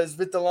 because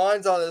with the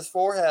lines on his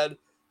forehead,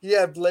 he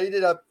had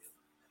bladed up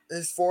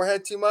his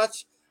forehead too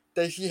much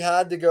that he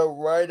had to go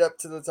right up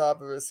to the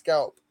top of his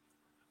scalp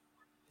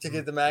to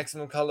get the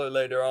maximum color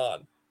later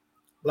on.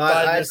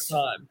 By this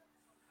time.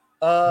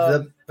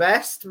 The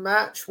best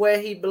match where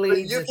he But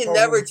bleeds you is can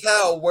never probably.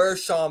 tell where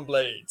Shawn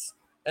blades,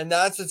 and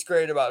that's what's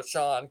great about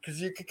Shawn, because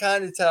you can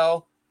kind of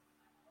tell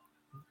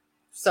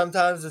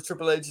sometimes with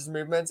Triple H's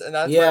movements, and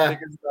that's my Yeah,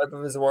 biggest gripe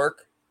of his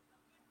work.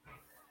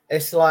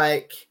 it's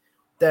like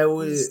there You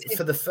was see,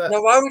 for the first.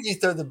 now, why would you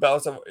throw the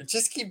belt over?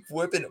 Just keep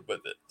whipping it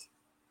with it.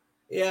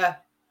 Yeah,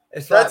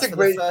 it's That's like a for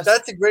the great. first.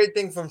 That's a great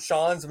thing from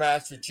Shawn's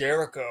match with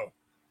Jericho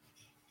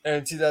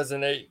in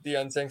 2008, the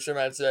unsanctioned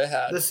match they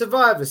had. The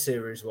Survivor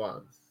Series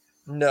one.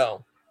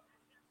 No,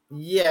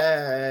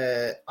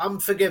 Yeah,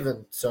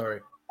 Unforgiven.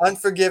 Sorry.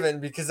 Unforgiven,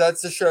 because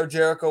that's the show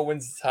Jericho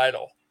wins the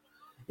title.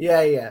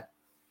 Yeah, yeah.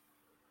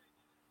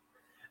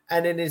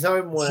 And in his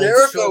own words,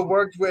 Jericho Shawn.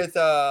 worked with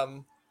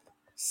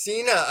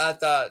Cena at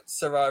that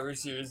Survivor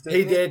Series,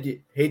 He didn't he?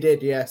 did. He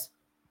did. Yes.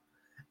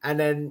 And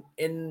then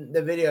in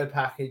the video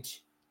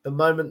package, the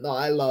moment that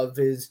I love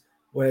is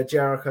where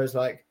Jericho's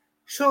like,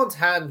 Shawn's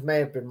hand may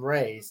have been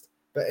raised,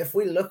 but if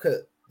we look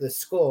at the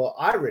score,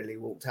 I really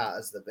walked out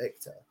as the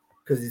victor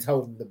because he's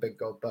holding the big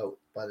gold belt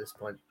by this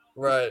point.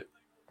 Right.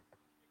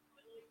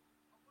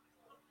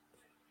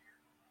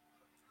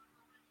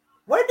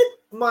 When did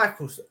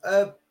Michaels?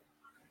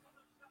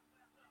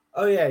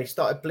 Oh yeah, he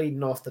started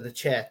bleeding after the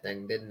chair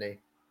thing, didn't he?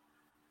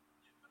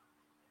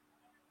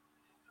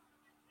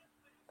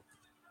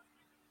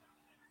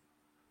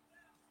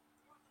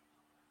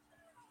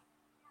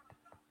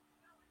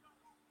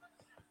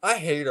 I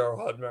hate Earl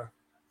Hebner.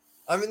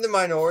 I'm in the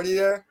minority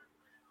there.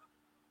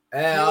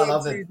 Yeah, He I went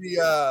love to him.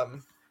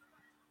 the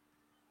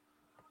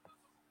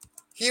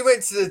he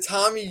went to the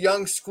Tommy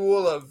Young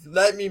school of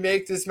let me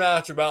make this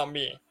match about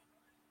me.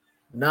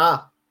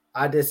 Nah,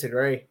 I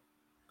disagree.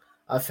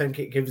 I think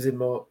it gives him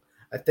more.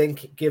 I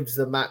think it gives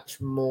the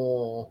match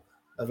more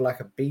of like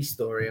a B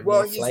story and Well,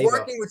 more he's flavor.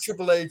 working with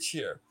Triple H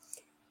here.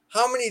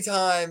 How many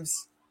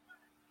times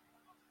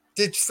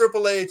did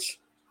Triple H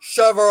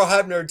shove Earl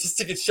Hebner just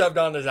to get shoved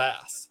on his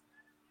ass?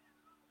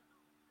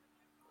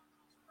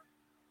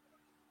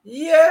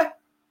 Yeah,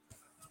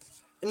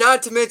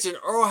 Not to mention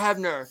Earl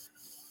Hebner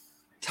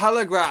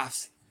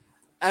telegraphs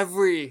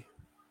every.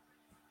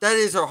 That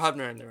is Earl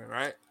Hebner in there,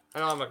 right?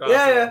 Oh my gosh,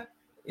 yeah.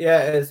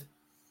 It is.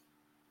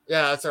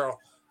 yeah, that's Earl.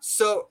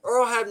 So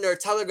Earl Hebner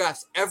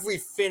telegraphs every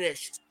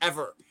finish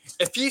ever.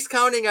 If he's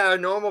counting at a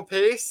normal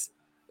pace,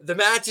 the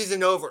match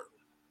isn't over.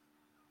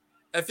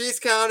 If he's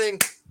counting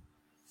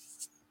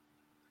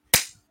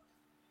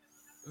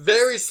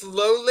very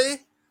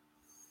slowly,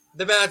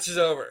 the match is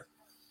over.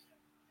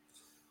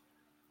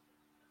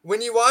 When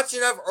you watch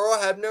enough Earl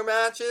Hebner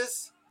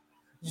matches,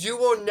 you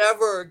will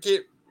never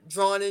get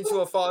drawn into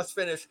a false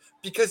finish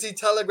because he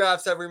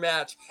telegraphs every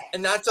match,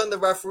 and that's on the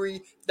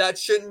referee. That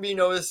shouldn't be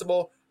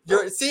noticeable.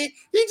 See,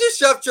 he just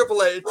shoved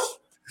Triple H.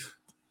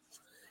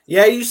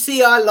 Yeah, you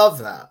see, I love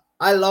that.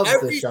 I love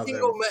the shoving.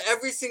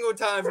 Every single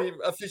time he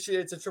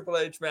officiates a Triple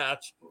H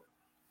match,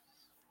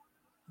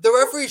 the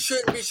referee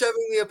shouldn't be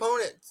shoving the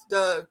opponents,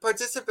 the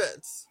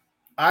participants.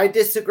 I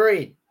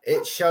disagree.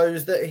 It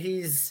shows that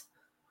he's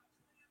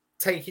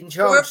taking The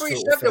charge, referee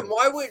sort of shoved him. thing.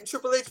 Why wouldn't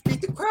Triple H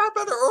beat the crap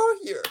out of Earl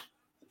here?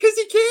 Because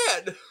he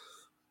can.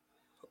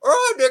 Earl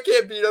Hebner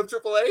can't beat up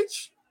Triple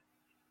H.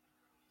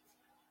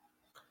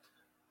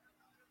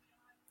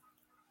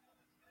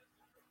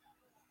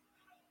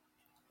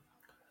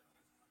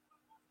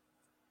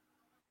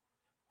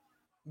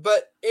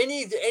 But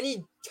any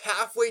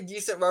halfway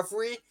decent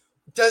referee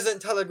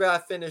doesn't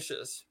telegraph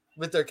finishes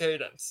with their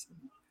cadence.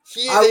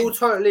 He I is will a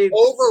totally,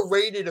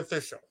 overrated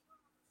official.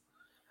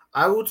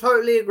 I will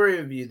totally agree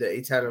with you that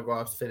he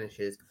telegraphs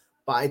finishes,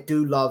 but I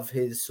do love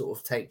his sort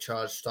of take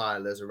charge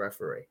style as a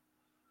referee.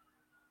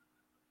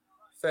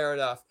 Fair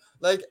enough.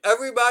 Like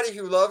everybody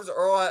who loves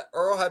Earl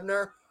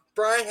Hebner,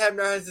 Brian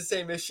Hebner has the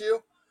same issue.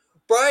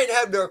 Brian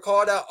Hebner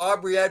called out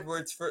Aubrey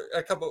Edwards for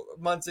a couple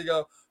months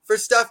ago for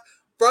stuff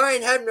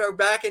Brian Hebner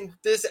back in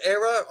this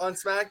era on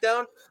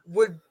SmackDown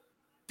would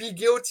be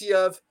guilty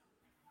of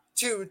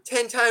to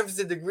 10 times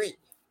the degree.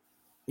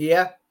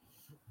 Yeah,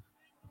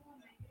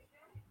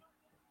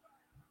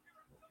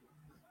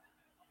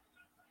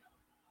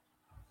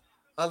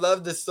 I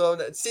love this slow.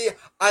 See,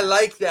 I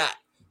like that.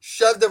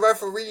 Shove the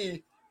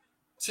referee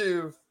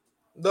to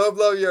low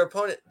blow your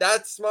opponent.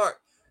 That's smart.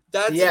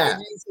 That's a good yeah.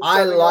 use of I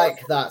shoving a like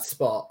referee. that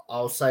spot.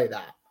 I'll say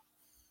that.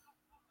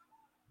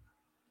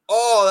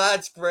 Oh,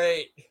 that's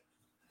great.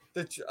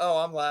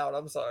 I'm loud.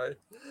 I'm sorry.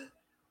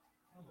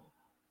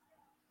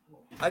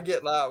 I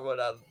get loud when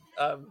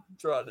I'm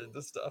drawn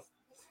into stuff.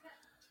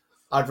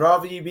 I'd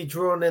rather you be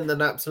drawn in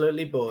than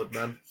absolutely bored,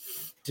 man.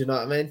 Do you know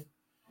what I mean?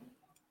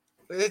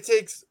 It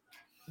takes.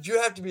 You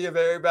have to be a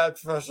very bad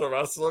professional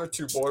wrestler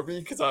to bore me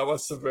because I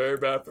watch some very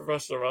bad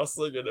professional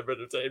wrestling and am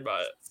entertained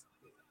by it.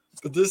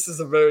 But this is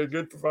a very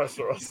good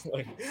professional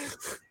wrestling.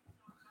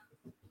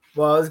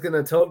 Well, I was going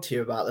to talk to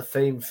you about the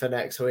theme for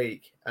next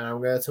week, and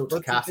I'm going to talk to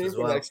What's the Kath theme as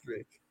for well. next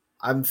week?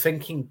 I'm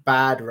thinking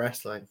bad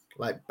wrestling,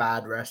 like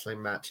bad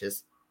wrestling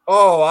matches.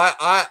 Oh,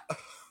 I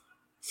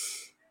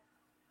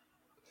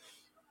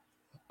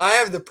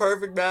have the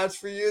perfect match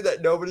for you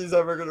that nobody's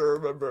ever going to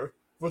remember,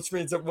 which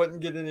means it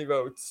wouldn't get any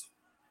votes.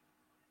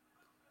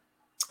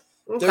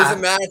 There's a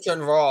Okay. match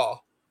on Raw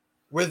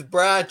with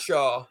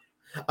Bradshaw.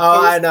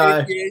 Oh, I Post know.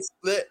 APA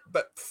split,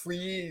 but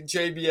pre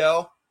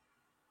JBL.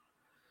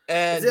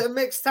 Is it And a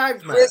mixed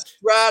tag Chris match?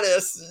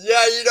 Stratus.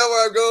 Yeah, you know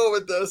where I'm going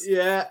with this.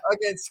 Yeah.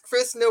 Against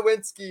Chris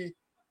Nowinski.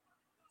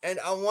 And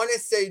I want to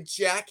say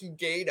Jackie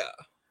Gata.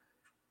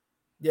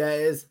 Yeah,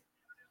 it is.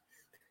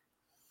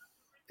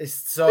 It's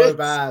so It's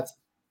bad.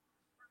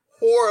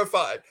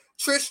 horrified.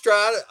 Trish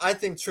Stratus, I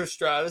think Trish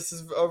Stratus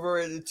is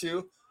overrated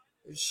too.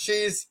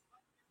 She's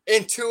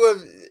in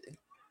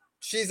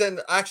she's in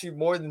actually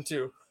more than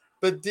two.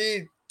 But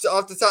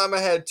off the top of my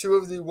head, two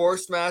of the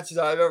worst matches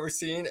I've ever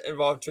seen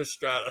involve Trish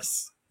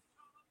Stratus.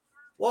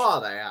 What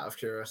are they, out of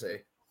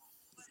curiosity?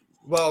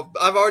 Well,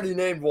 I've already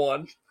named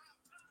one.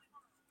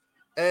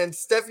 And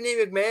Stephanie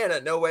McMahon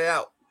at No Way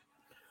Out.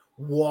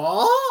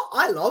 What?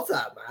 I love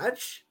that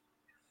match.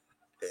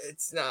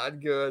 It's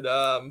not good.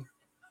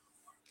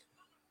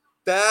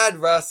 Bad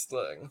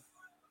wrestling.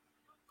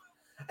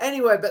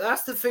 Anyway, but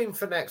that's the theme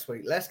for next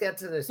week. Let's get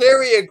to this.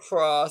 Period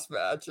cross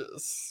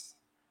matches.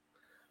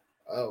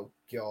 Oh,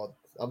 God.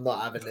 I'm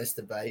not having this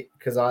debate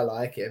because I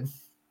like him.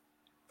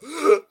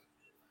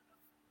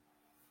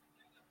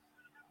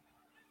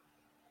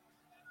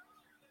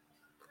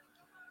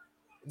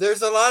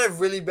 There's a lot of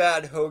really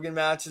bad Hogan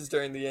matches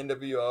during the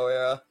NWO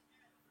era.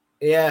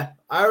 Yeah,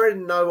 I already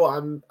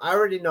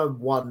know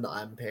one that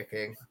I'm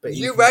picking, but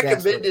you You can guess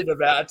what recommended a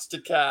match to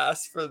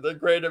cast for the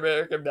Great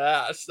American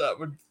Bash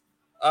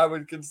I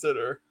would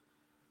consider.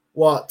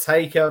 What,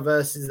 Taker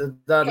versus the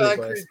Dudley Boys?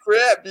 Concrete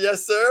Crip,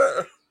 yes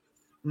sir.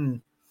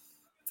 Anyway,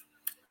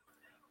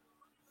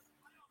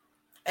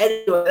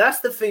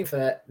 that's the thing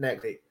for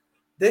next week.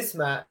 This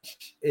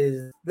match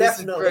is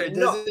definitely great.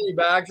 Doesn't he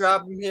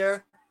backdrop him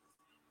here?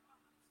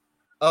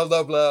 Oh,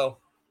 low blow.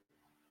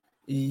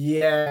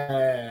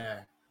 Yeah.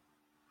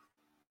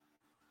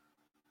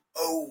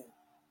 Oh.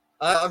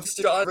 I'm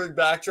still on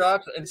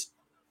backdrops and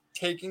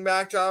taking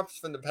backdrops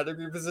from the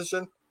pedigree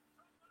position.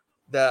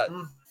 That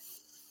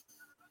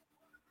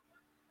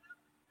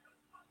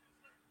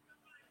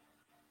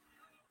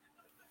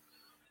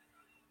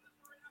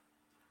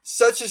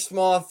such a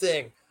small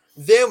thing.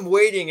 Them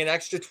waiting an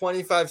extra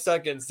 25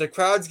 seconds. The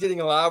crowd's getting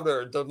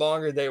louder the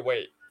longer they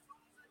wait.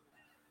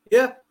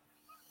 Yeah.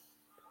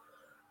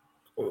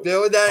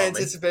 Build that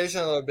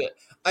anticipation a little bit.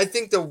 I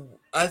think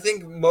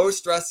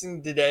most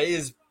wrestling today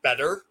is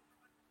better,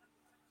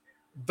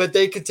 but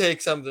they could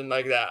take something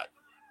like that.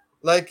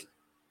 Like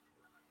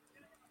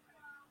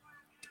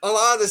a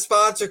lot of the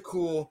spots are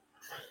cool,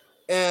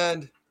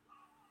 and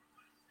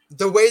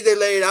the way they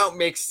lay it out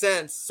makes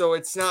sense. So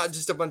it's not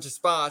just a bunch of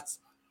spots,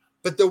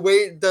 but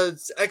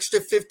the extra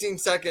 15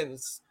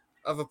 seconds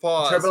of a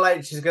pause. Triple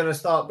H is going to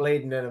start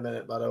bleeding in a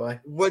minute, by the way.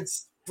 Would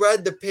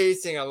spread the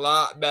pacing a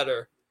lot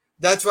better.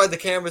 That's why the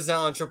camera's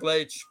now on Triple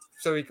H,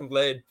 so he can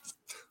blade.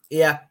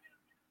 Yeah.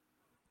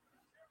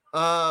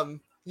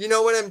 You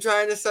know what I'm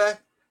trying to say?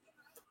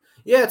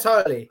 Yeah,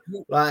 totally.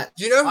 Like,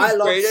 you know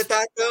who's great at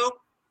that though?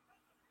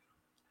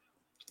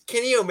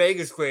 Kenny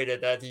Omega's great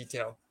at that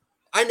detail.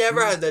 I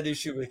never had that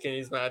issue with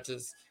Kenny's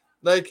matches.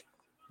 Like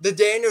the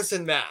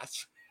Danielson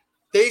match.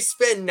 They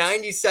spend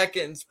 90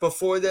 seconds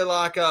before they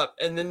lock up,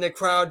 and then the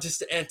crowd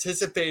just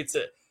anticipates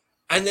it.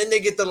 And then they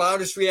get the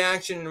loudest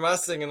reaction in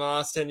wrestling in the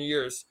last 10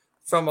 years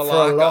from a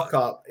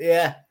lockup.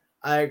 Yeah,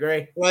 I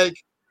agree. Like,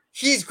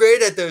 he's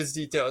great at those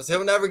details.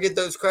 He'll never get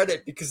those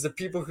credit because the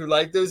people who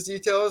like those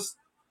details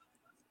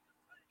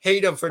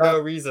hate him for no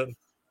reason.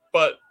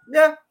 But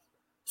yeah.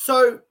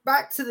 So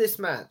back to this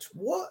match.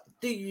 What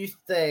do you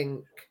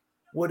think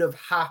would have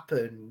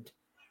happened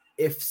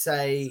if,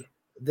 say,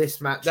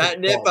 this match that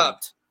nip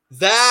up?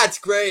 That's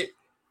great.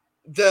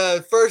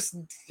 The first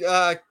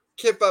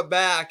kip up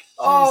back.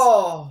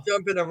 He's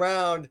jumping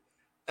around,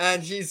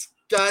 and he's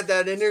got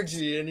that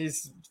energy, and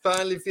he's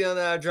finally feeling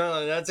that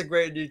adrenaline. That's a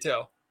great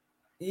detail.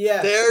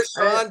 Yeah. There's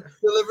Shawn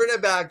delivering a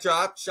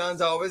backdrop.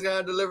 Shawn's always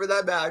going to deliver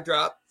that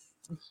backdrop.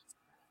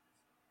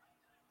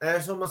 And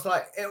it's almost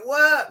like, it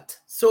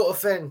worked, sort of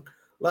thing.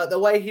 Like, the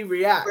way he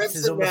reacts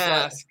is almost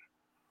like,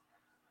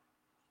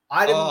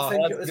 I didn't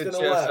think it was going to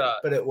work,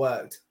 but it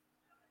worked.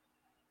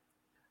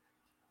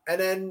 And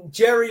then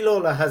Jerry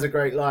Lawler has a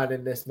great line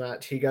in this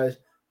match. He goes,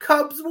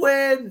 Cubs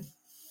win!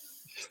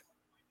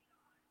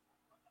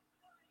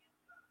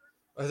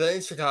 Are they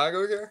in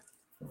Chicago here?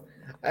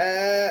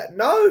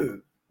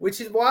 No,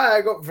 which is why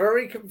I got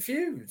very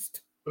confused.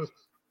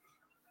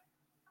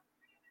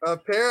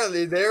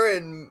 Apparently they're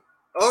in...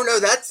 Oh, no,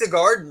 that's the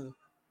Garden.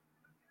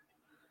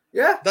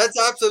 Yeah. That's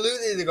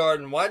absolutely the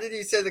Garden. Why did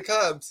he say the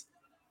Cubs?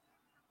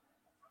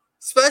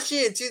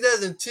 Especially in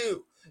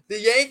 2002. The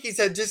Yankees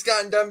had just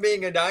gotten done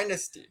being a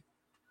dynasty.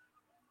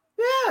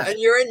 Yeah. And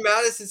you're in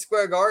Madison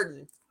Square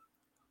Garden.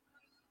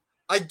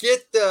 I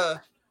get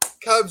the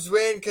Cubs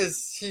win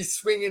because he's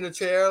swinging a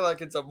chair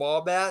like it's a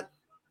ball bat.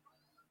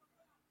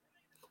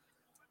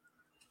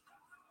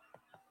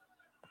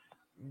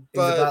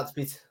 He's about to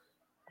be...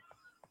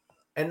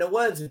 In the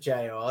words of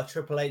JR,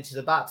 Triple H is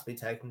about to be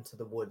taken to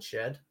the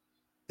woodshed.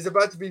 He's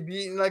about to be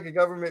beaten like a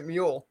government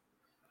mule.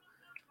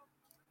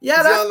 Yeah,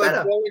 He's that's on like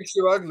better. Going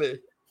Too Ugly.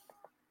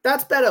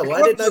 That's better. The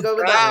Why Cubs didn't I are go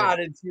with that bad one?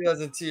 in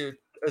 2002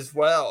 as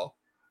well.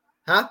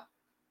 Huh?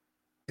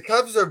 The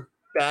Cubs are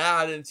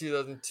bad in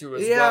 2002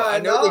 as Yeah, well. I I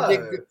know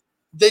know.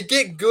 they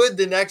get good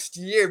the next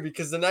year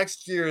because the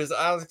next year is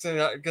Alex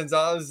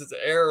Gonzalez's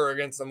error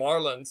against the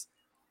Marlins.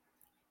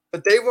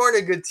 But they weren't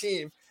a good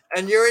team.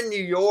 And you're in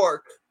New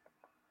York.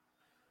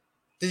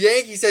 The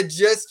Yankees had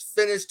just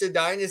finished a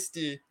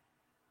dynasty.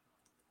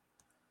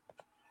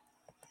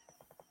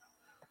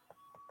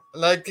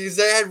 Like, because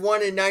they had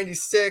won in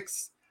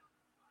 96,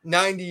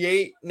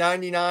 98,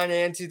 99,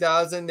 and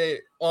 2000. They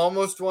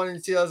almost won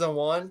in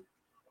 2001.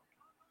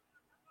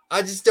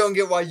 I just don't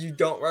get why you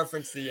don't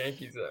reference the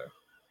Yankees there.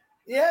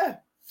 Yeah.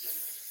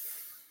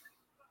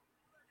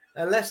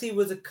 Unless he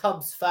was a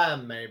Cubs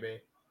fan, maybe.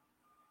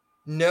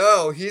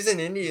 No, he's an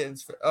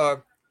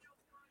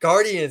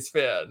Guardians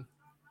fan.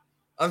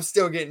 I'm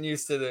still getting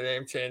used to the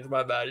name change.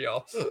 My bad,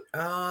 y'all.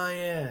 Oh,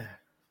 yeah.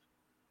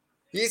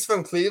 He's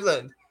from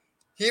Cleveland.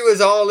 He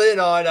was all in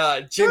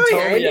on Jim No, he Thome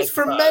ain't. at He's the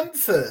from time.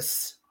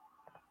 Memphis.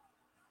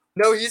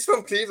 No, he's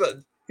from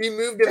Cleveland. He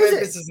moved to Is it?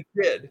 Memphis as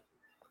a kid.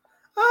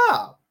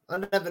 Ah, I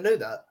never knew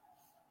that.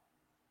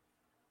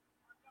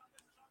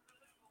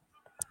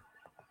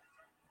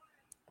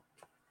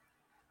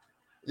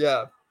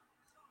 Yeah.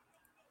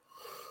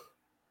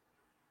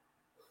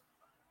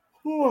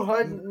 Oh,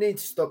 I need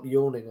to stop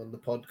yawning on the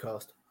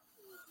podcast.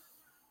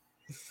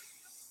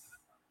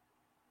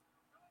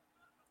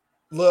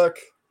 Look,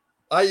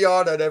 I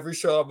yawn at every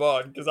show I'm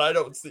on because I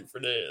don't sleep for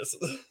days.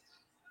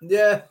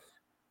 Yeah.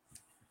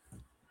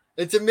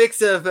 It's a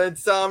mix of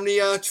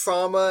insomnia,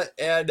 trauma,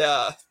 and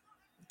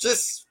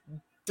just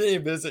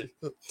being busy.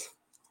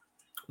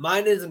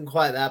 Mine isn't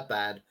quite that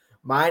bad.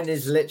 Mine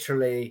is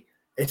literally,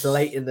 it's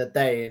late in the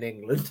day in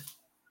England.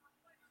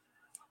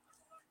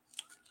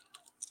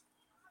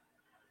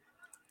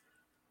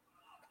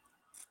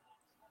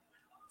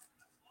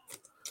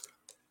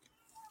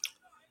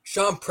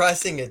 Sean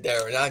pressing it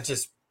there, not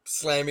just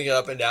slamming it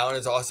up and down,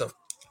 is also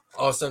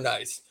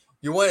nice.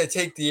 You want to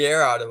take the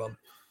air out of them,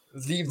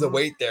 leave the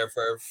weight there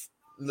for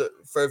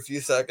a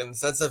few seconds.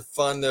 That's a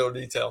fun little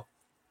detail.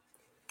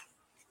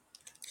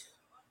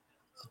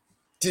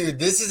 Dude,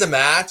 this is a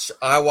match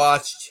I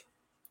watched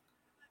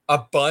a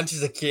bunch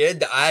as a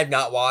kid that I have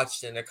not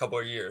watched in a couple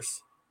of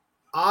years.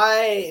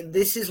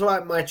 This is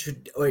like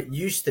or it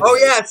used to Oh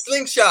be. yeah,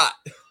 Slingshot.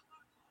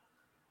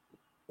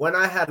 When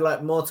I had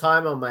like more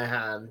time on my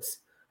hands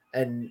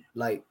and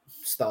like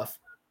stuff,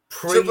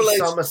 Triple H.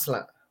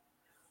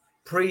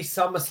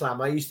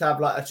 Pre-SummerSlam, I used to have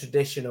like a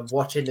tradition of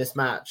watching this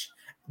match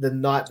the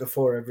night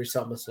before every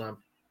SummerSlam.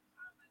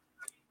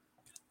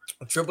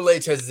 Triple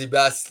H has the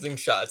best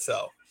Slingshot,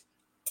 so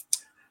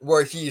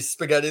where he's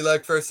spaghetti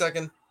leg for a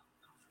second,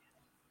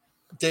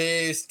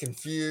 dazed,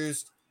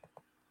 confused.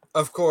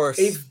 Of course.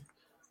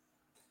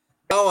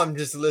 Now I'm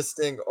just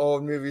listing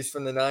old movies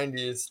from the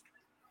 90s.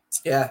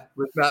 Yeah,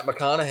 with Matt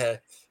McConaughey.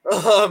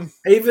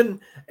 even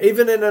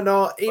in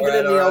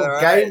the old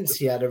right. games,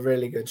 he had a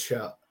really good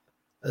shot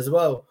as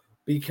well.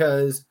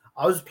 Because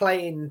I was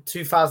playing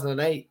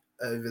 2008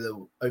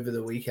 over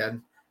the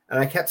weekend, and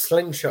I kept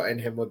slingshotting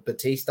him with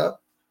Batista.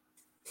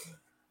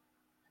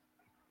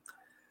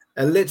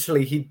 And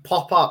literally, he'd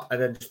pop up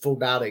and then just fall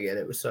down again.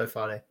 It was so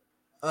funny.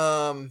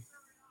 For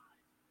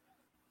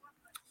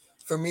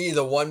me,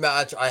 the one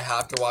match I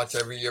have to watch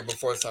every year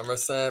before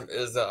SummerSlam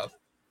is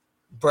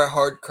Bret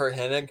Hart, Kurt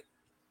Hennig,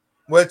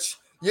 which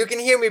you can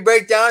hear me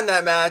break down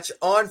that match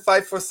on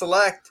Fightful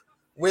Select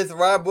with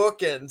Rob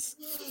Wilkins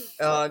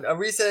on a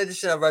recent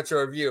edition of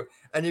Retro Review.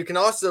 And you can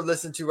also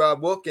listen to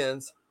Rob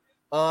Wilkins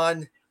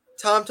on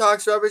Tom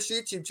Talks Rubbish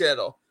YouTube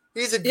channel.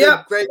 He's a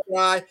great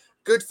guy,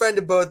 good friend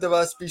of both of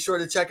us. Be sure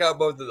to check out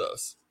both of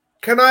those.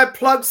 Can I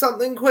plug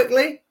something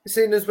quickly,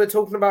 seeing as we're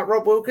talking about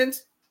Rob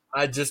Wilkins?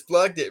 I just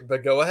plugged it,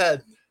 but go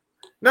ahead.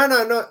 No,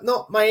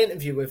 not my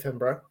interview with him,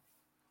 bro.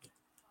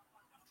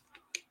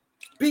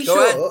 Be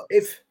Go ahead.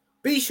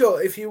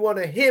 sure if you want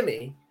to hear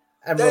me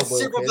and That Rob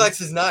Wilkins.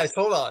 Superplex is nice.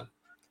 Hold on.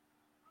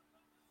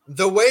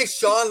 The way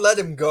Shawn let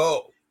him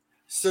go,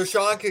 so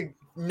Shawn could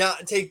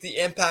not take the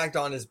impact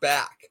on his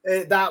back.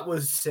 That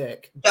was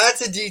sick.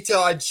 That's a detail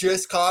I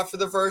just caught for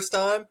the first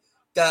time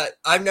that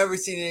I've never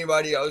seen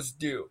anybody else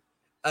do.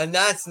 And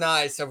that's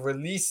nice. A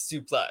release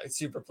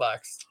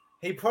superplex.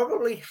 He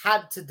probably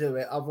had to do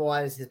it,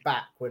 otherwise his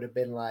back would have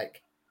been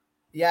like,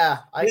 yeah,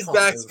 his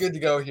back's good to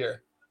go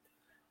here.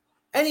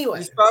 Anyway,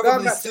 he's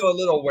probably still a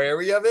little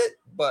wary of it,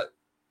 but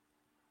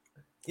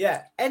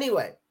yeah.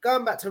 Anyway,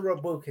 going back to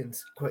Rob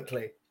Wilkins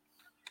quickly.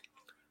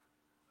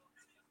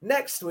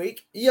 Next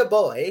week, your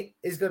boy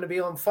is going to be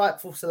on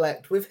Fightful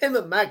Select with him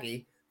and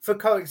Maggie for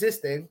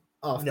coexisting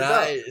after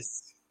dark.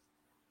 Nice.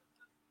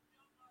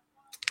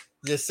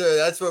 Yes, sir.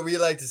 That's what we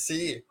like to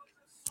see.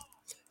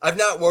 I've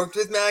not worked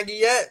with Maggie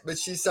yet, but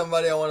she's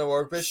somebody I want to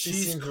work with.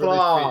 She's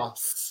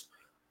class.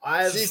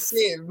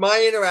 Really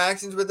my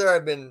interactions with her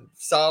have been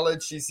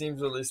solid. She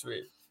seems really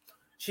sweet.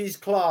 She's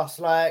class.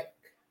 Like,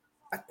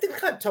 I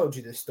think I've told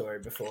you this story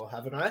before,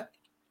 haven't I?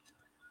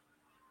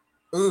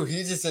 Ooh,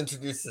 he just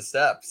introduced the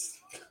steps.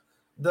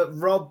 that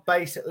Rob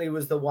basically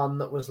was the one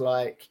that was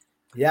like,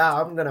 yeah,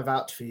 I'm going to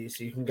vouch for you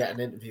so you can get an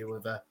interview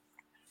with her.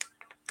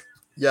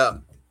 Yeah.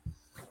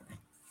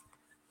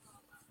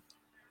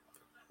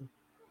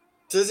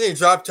 Doesn't he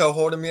drop toe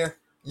hold him here?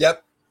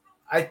 Yep.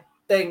 I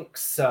think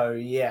so,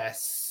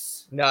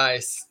 yes.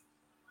 Nice.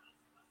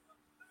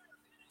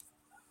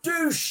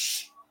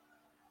 Douche!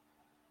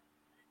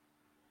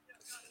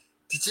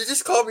 Did you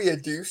just call me a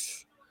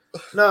douche?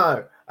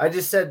 No, I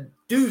just said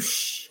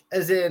douche,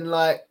 as in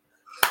like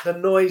the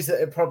noise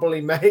that it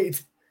probably made.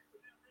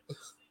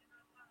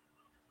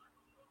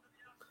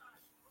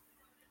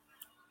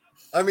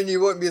 I mean, you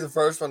wouldn't be the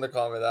first one to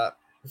call me that.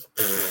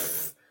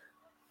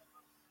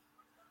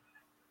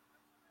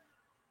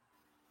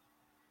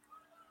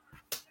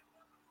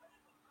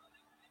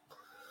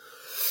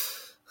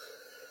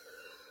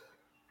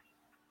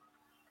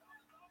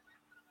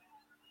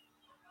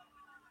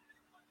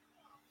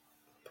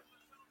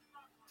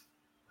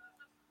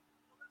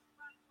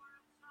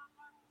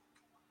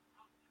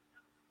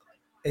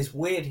 It's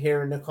weird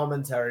hearing the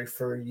commentary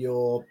for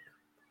your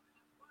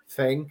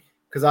thing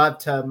because I've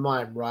turned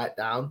mine right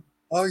down.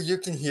 Oh, you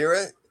can hear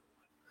it?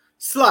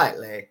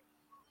 Slightly.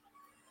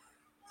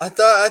 I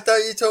thought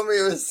you told me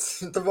it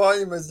was the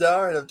volume was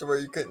down enough to where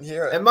you couldn't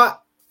hear it. It might.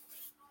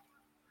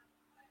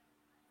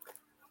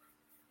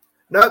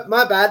 No,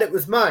 my bad. It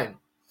was mine.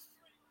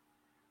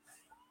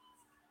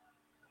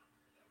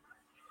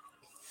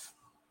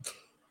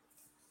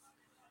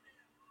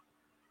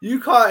 You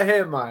can't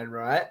hear mine,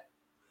 right?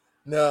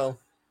 No.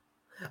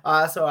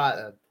 That's all right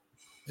then.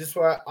 Just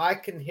where I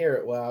can hear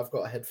it where I've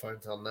got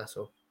headphones on, that's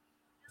all.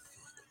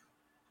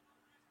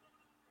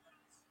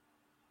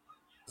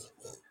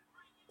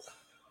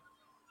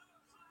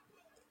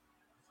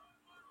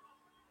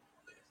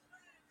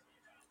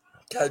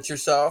 Catch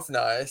yourself,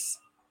 nice.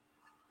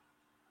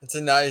 It's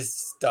a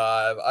nice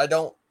dive.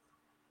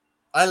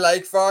 I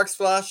like frog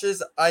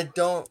splashes. I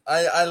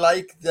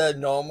like the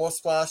normal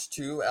splash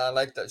too, and I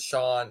like that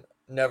Shawn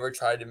never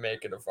tried to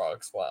make it a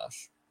frog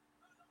splash.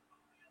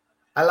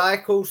 I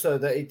like also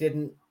that he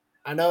didn't.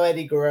 I know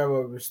Eddie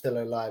Guerrero was still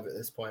alive at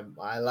this point,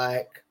 but I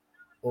like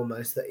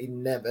almost that he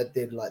never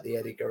did like the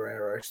Eddie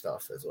Guerrero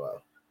stuff as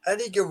well.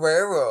 Eddie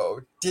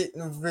Guerrero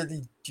didn't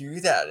really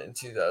do that in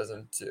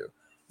 2002.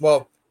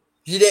 Well,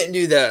 he didn't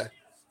do the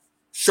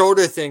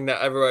shoulder thing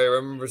that everybody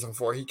remembers him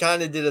for. He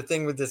kind of did a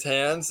thing with his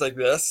hands like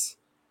this.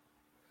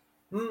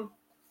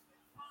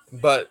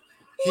 But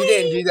he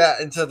didn't do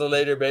that until the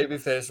later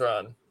babyface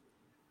run.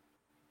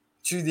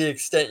 To the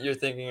extent you're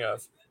thinking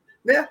of.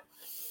 Yeah.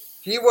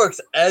 He works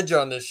Edge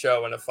on this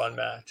show in a fun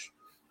match.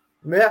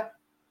 Yeah.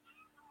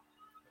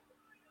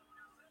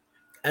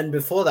 And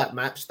before that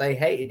match, they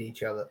hated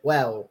each other.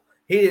 Well,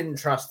 he didn't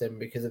trust him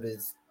because of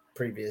his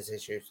previous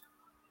issues.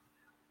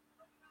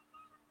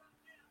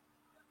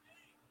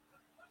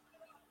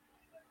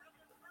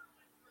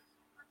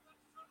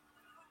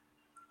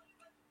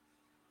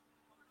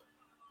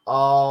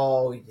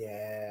 Oh,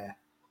 yeah.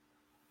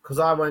 Because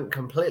I went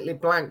completely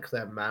blank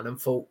then, man, and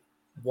thought,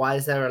 why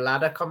is there a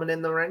ladder coming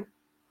in the ring?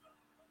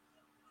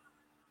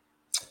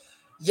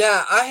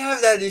 Yeah, I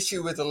have that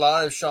issue with a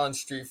lot of Shawn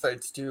street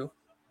fights too.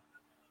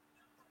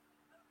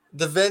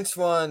 The Vince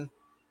one,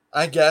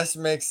 I guess,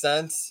 makes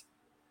sense.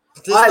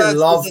 But this match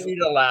doesn't need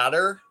a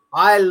ladder.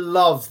 I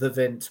love the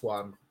Vince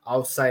one.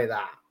 I'll say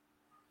that.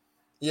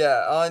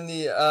 Yeah, on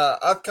the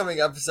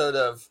upcoming episode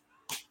of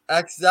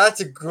X,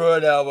 that's a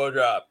good elbow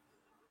drop.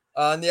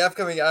 On the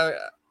upcoming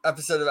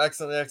episode of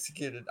Excellently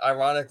Executed,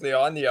 ironically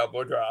on the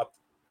elbow drop,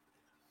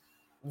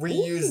 we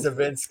used the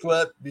Vince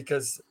clip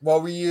because,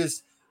 well, we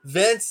used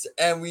Vince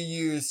and we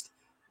used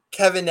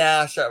Kevin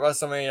Nash at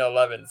WrestleMania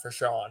 11 for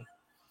Shawn.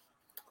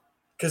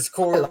 Because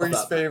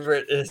Corey's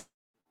favorite is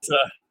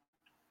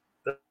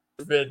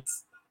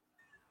Vince.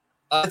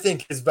 I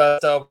think his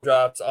best elbow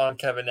drops on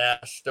Kevin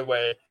Nash, the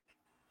way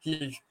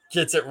he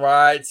gets it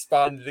right,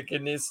 spot into the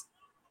kidneys.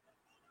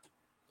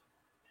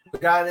 We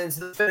got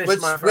into the finish,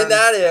 which, my friend. when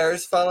that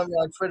airs, follow me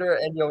on Twitter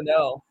and you'll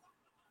know.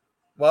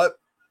 What?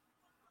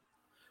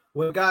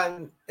 We're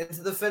going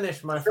into the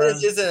finish, my friend. friend.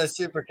 Finish isn't a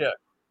super kick.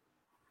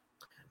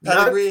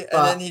 Pedigree,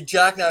 and then he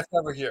jackknife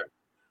cover here.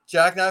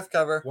 Jackknife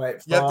cover.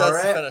 Wait for yep,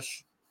 that's it. the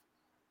finish.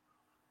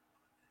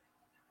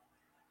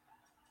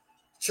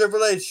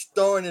 Triple H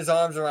throwing his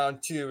arms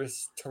around too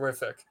is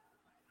terrific.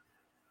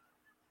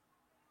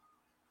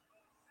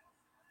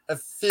 It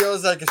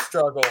feels like a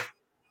struggle.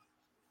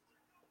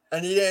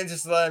 And he didn't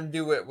just let him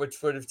do it,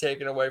 which would have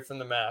taken away from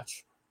the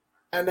match.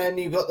 And then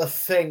you got the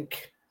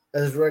Fink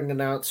as ring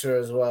announcer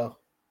as well.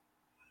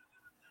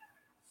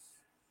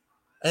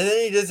 And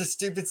then he does a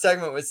stupid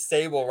segment with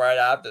Sable right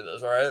after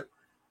this, right?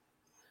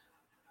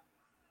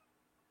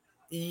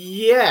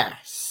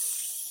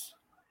 Yes.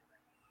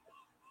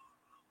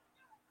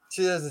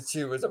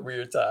 2002 was a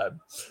weird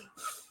time.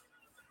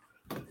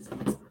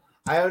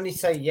 I only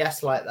say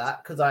yes like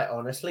that because I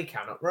honestly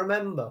cannot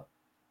remember.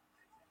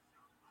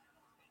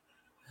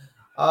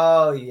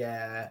 Oh,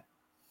 yeah.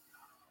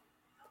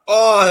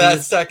 Oh,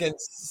 that second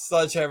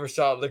sledgehammer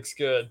shot looks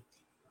good.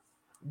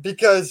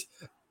 Because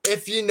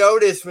if you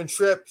notice when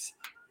Trips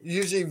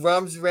usually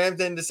rams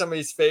into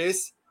somebody's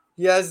face,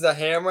 he has the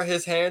hammer,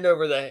 his hand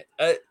over the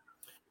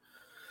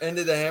end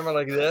of the hammer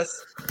like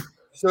this.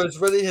 So it's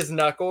really his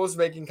knuckles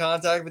making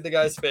contact with the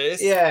guy's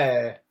face.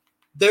 Yeah.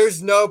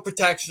 There's no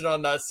protection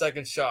on that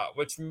second shot,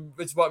 which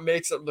is what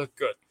makes it look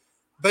good.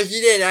 But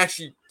he didn't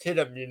actually hit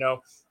him, you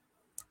know.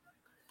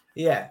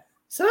 Yeah.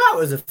 So that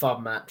was a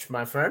fun match,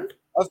 my friend.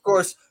 Of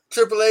course,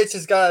 Triple H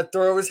has got to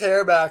throw his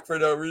hair back for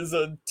no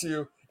reason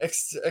to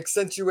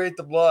accentuate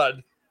the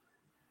blood.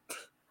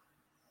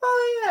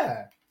 Oh,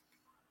 yeah.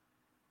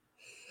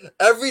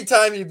 Every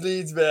time he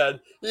bleeds,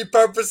 man, he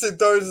purposely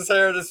throws his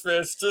hair in his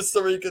face just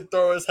so he can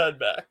throw his head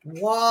back.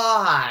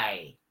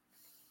 Why?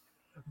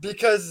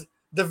 Because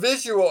the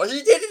visual,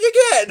 he did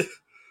it again!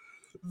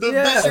 The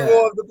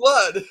visual of the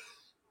blood.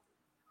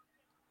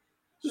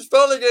 He's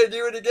probably going to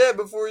do it again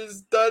before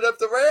he's done up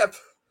the ramp.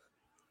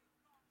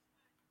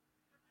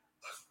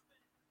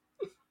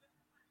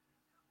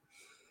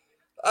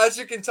 As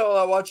you can tell,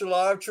 I watch a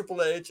lot of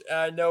Triple H, and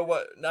I know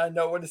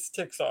what his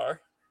tics are.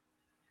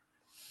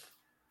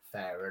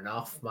 Fair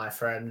enough, my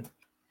friend.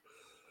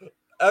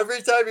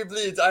 Every time he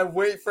bleeds, I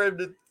wait for him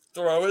to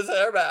throw his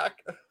hair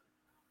back.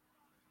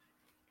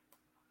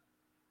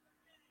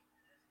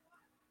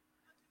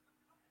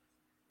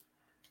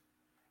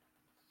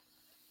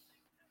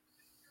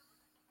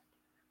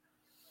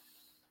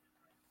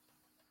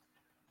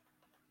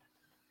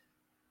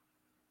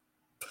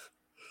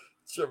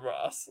 Jim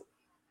Ross.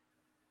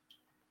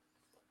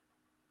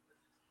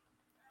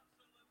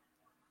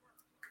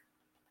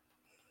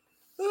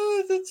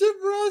 Did Jim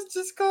Ross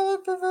just call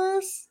it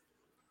perverse?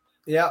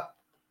 Yep.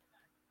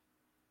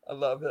 I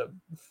love him.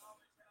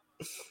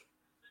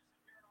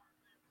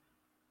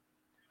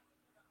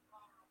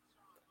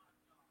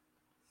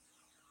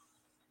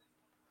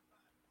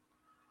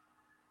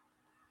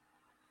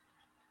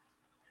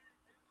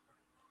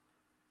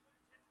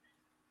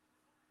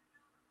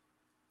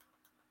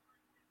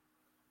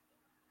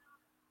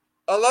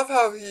 I love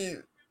how he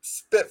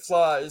spit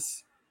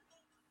flies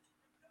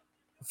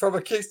from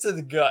a kick to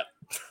the gut.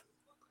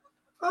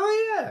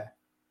 Oh, yeah.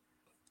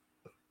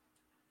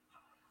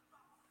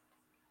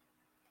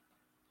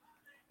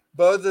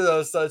 Both of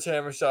those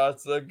sledgehammer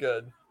shots look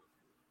good.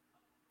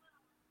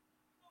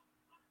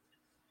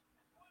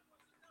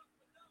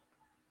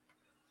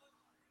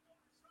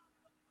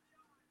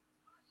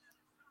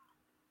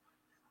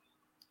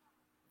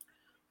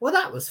 Well,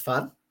 that was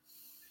fun.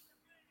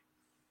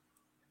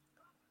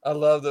 I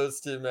love those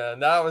two, man.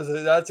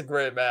 That's a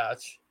great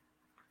match.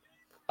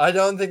 I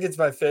don't think it's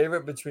my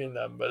favorite between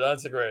them, but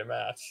that's a great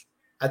match.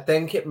 I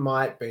think it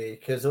might be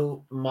because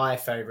all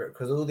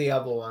the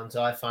other ones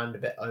I find a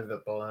bit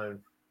overblown.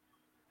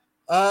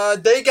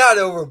 They got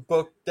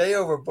overbooked. They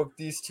overbooked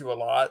these two a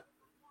lot.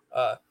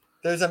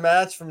 There's a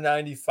match from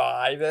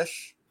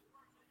 '95-ish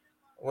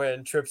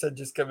when Trips had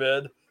just come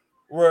in,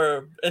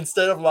 where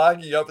instead of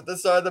locking up at the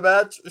start of the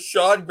match,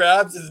 Shawn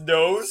grabs his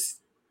nose.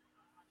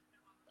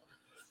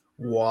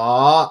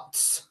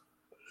 What?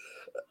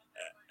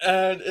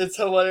 And it's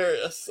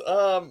hilarious.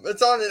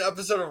 It's on an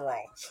episode of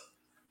Raw.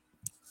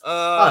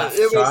 I'll have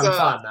to try and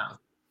find that.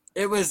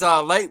 It was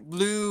light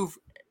blue,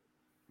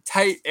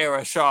 tight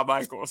era Shawn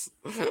Michaels.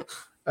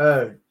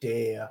 Oh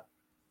dear.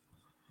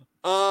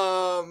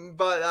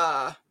 But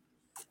I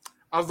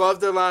love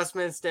the Last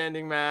Man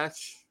Standing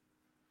match,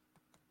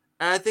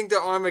 and I think the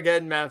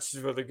Armageddon match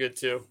is really good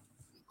too.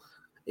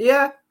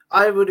 Yeah,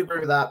 I would agree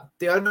with that.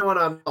 The only one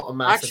I'm not a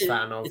massive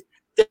fan of.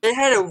 They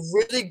had a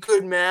really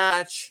good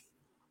match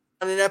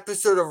on an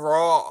episode of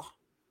Raw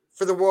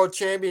for the World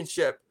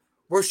Championship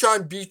where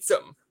Shawn beats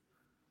him.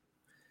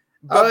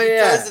 But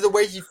because of the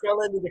way he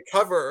fell into the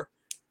cover,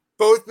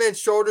 both men's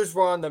shoulders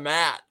were on the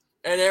mat.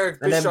 And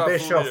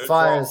Bischoff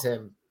fires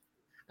him.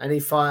 And he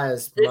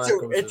fires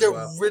Michaels It's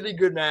a really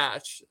good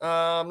match.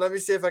 Let me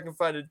see if I can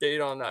find a date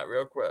on that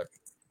real quick.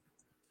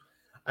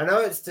 I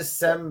know it's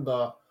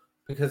December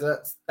because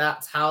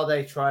that's how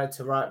they tried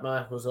to write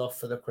Michaels off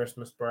for the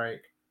Christmas break.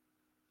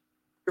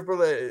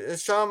 Triple H.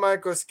 Shawn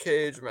Michaels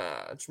cage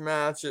match.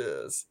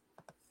 Matches.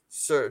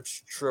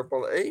 Search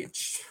Triple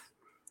H.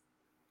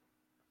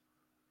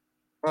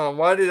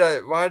 Why did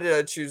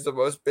I choose the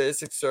most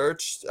basic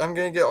search? I'm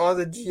gonna get all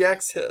the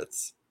DX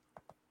hits.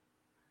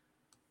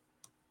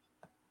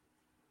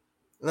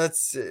 Let's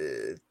see.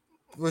 It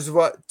was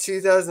what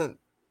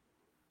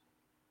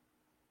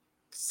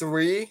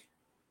 2003?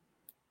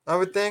 I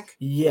would think.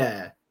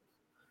 Yeah.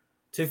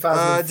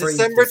 2003.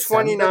 December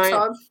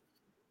 29th.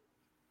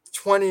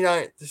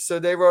 29th. So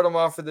they wrote them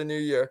off for the new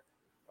year.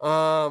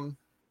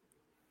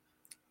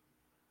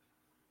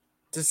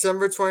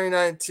 December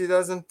 29th,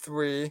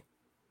 2003.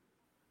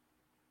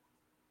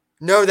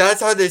 No, that's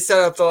how they set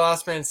up the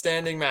Last Man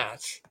Standing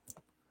match.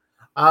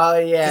 Oh,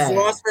 yeah. The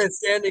Last Man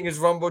Standing is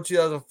Rumble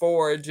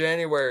 2004 in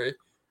January.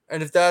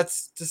 And if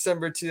that's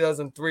December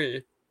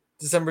 2003,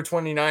 December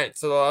 29th,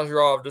 so the last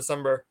Raw of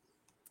December.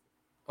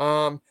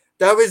 That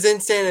was in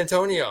San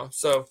Antonio.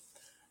 So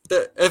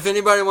if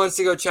anybody wants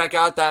to go check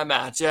out that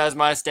match, it has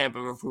my stamp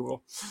of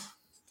approval.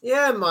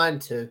 Yeah, mine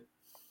too.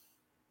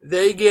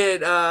 They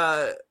get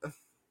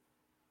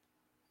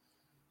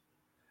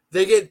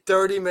They get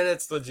 30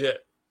 minutes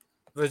legit,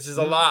 which is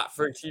a lot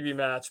for a TV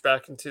match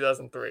back in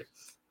 2003.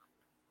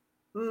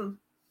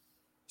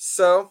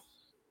 So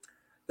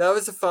that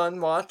was a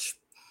fun watch.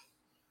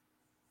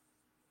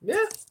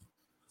 Yeah.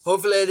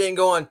 Hopefully I didn't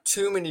go on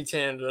too many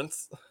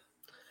tangents.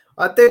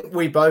 I think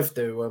we both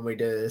do when we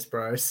do this,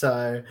 bro.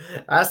 So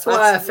that's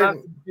why That's not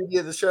the beauty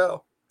of the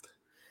show.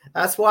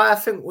 That's why I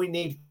think we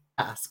need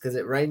Cass, because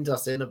it reins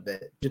us in a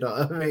bit. Do you know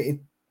what I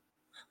mean?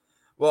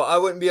 Well, I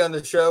wouldn't be on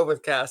the show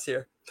with Cass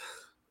here.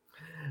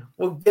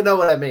 Well, you know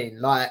what I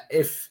mean. Like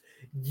if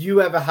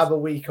you ever have a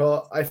week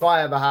off, if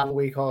I ever have a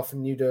week off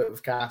and you do it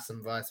with Cass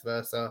and vice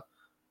versa.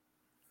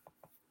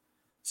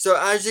 So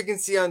as you can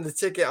see on the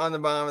ticket on the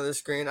bottom of the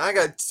screen, I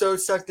got so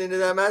sucked into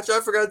that match, I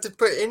forgot to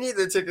put any of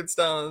the tickets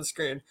down on the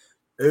screen.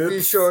 Oops.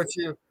 Be sure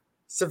to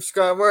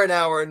subscribe. We're an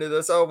hour into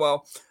this. Oh,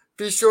 well.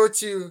 Be sure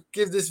to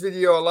give this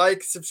video a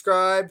like,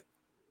 subscribe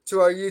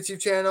to our YouTube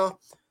channel.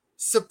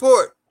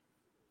 Support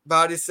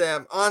Body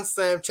Slam on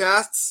Slam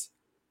Chats,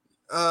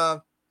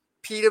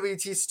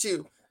 PWTs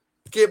too.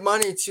 Get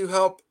money to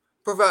help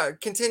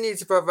continue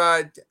to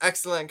provide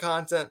excellent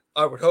content,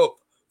 I would hope,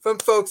 from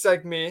folks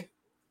like me.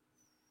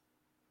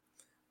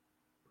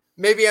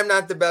 Maybe I'm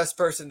not the best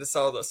person to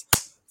sell this.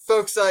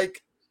 Folks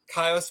like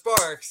Kyle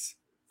Sparks,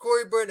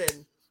 Corey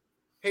Brennan,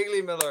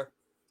 Haley Miller,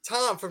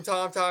 Tom from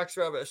Tom Talks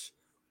Rubbish,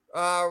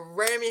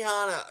 Rami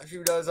Hanna,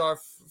 who does our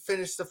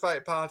Finish the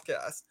Fight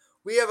podcast.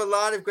 We have a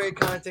lot of great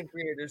content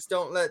creators.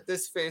 Don't let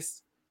this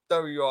face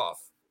throw you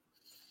off.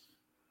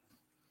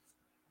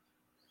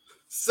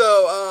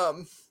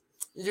 So,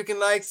 you can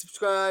like,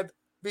 subscribe.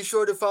 Be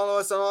sure to follow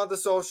us on all the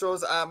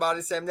socials at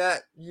BodySlamNet,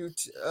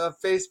 YouTube,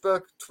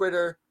 Facebook,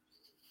 Twitter,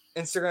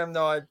 Instagram.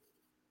 No, I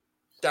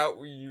doubt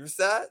we use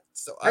that.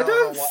 So I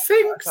don't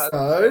think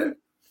so.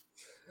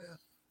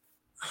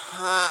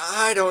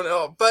 I don't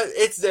know, but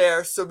it's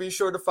there, so be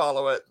sure to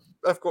follow it,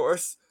 of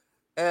course.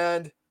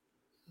 And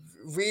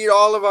read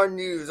all of our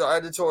news, our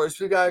editorials.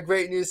 We got a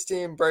great news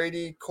team.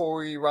 Brady,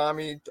 Corey,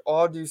 Rami,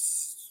 all do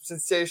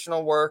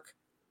sensational work.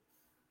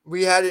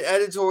 We had an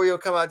editorial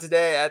come out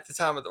today at the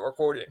time of the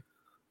recording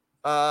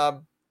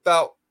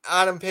about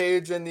Adam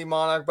Page and the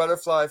Monarch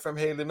Butterfly from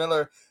Haley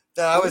Miller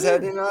that I was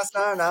heading last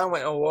night, and I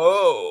went,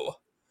 whoa.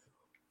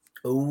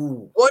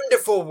 Ooh.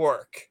 Wonderful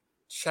work.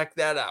 Check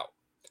that out.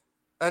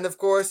 And of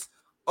course,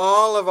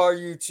 all of our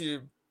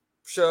YouTube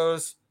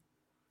shows,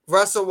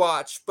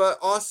 WrestleWatch, but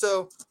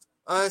also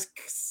a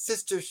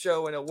sister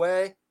show in a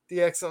way,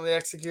 the Excellently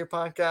Executed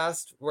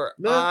podcast, where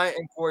I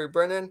and Corey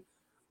Brennan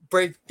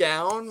break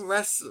down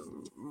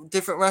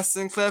different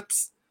wrestling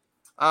clips.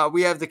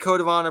 We have the Code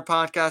of Honor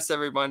podcast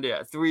every Monday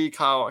at 3.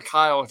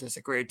 Kyle does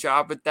a great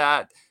job with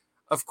that.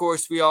 Of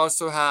course, we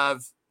also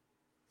have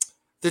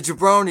the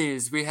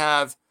Jabronis. We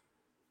have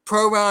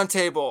Pro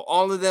Roundtable.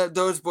 All of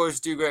those boys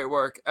do great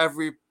work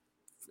every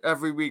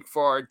week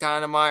for our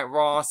Dynamite,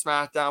 Raw,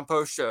 SmackDown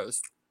post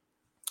shows.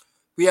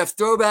 We have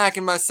Throwback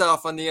and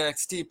myself on the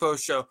NXT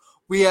post show.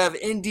 We have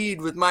Indeed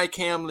with Mike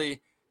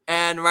Hamley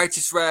and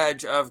Righteous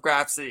Reg of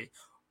Grapsity.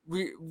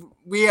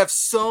 We have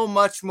so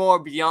much more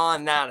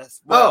beyond that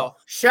as well.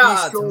 Oh, shout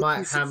out to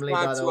Mike Hamley,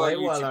 by the way,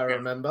 while I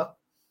remember.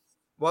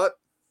 What?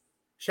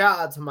 Shout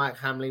out to Mike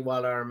Hamley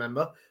while I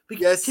remember.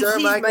 Yes, sir.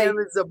 Mike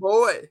Hamley's a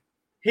boy.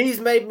 He's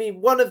made me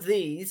one of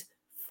these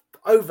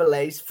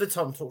overlays for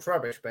Tom Talks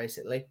Rubbish,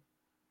 basically.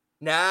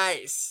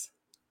 Nice.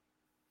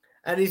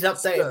 And he's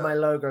updated my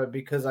logo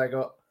because I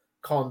got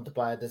conned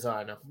by a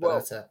designer. But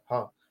that's a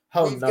whole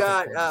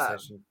nother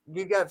conversation.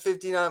 We've got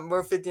 59.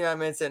 We're 59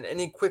 minutes in.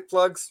 Any quick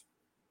plugs?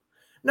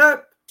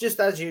 No, just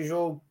as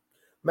usual.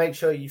 Make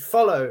sure you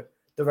follow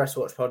the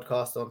WrestleWatch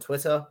podcast on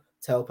Twitter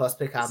to help us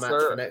pick our match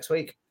for next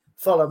week.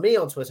 Follow me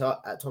on Twitter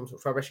at Tom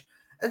Talks Rubbish,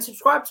 and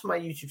subscribe to my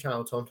YouTube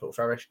channel, Tom Talks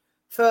Rubbish,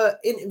 for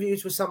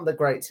interviews with some of the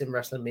greats in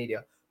wrestling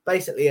media.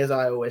 Basically, as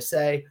I always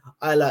say,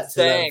 I like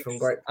to learn from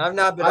great. I've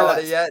not been on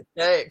it yet.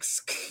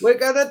 Thanks. We're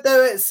gonna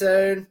do it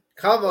soon.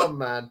 Come on,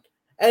 man.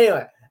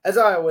 Anyway, as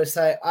I always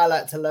say, I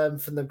like to learn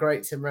from the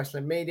greats in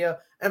wrestling media,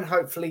 and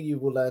hopefully you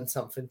will learn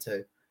something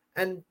too.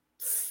 And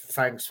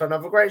thanks for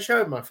another great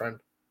show, my friend.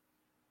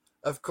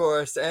 Of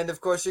course. And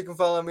of course, you can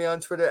follow me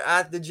on Twitter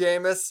at the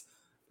Jameus.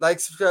 Like,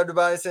 subscribe to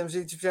Body Slam's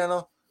YouTube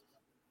channel.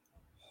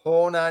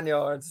 Whole 9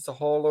 yards. It's a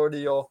whole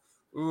ordeal.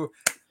 Ooh.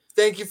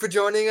 Thank you for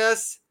joining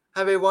us.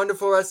 Have a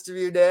wonderful rest of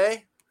your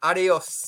day. Adios.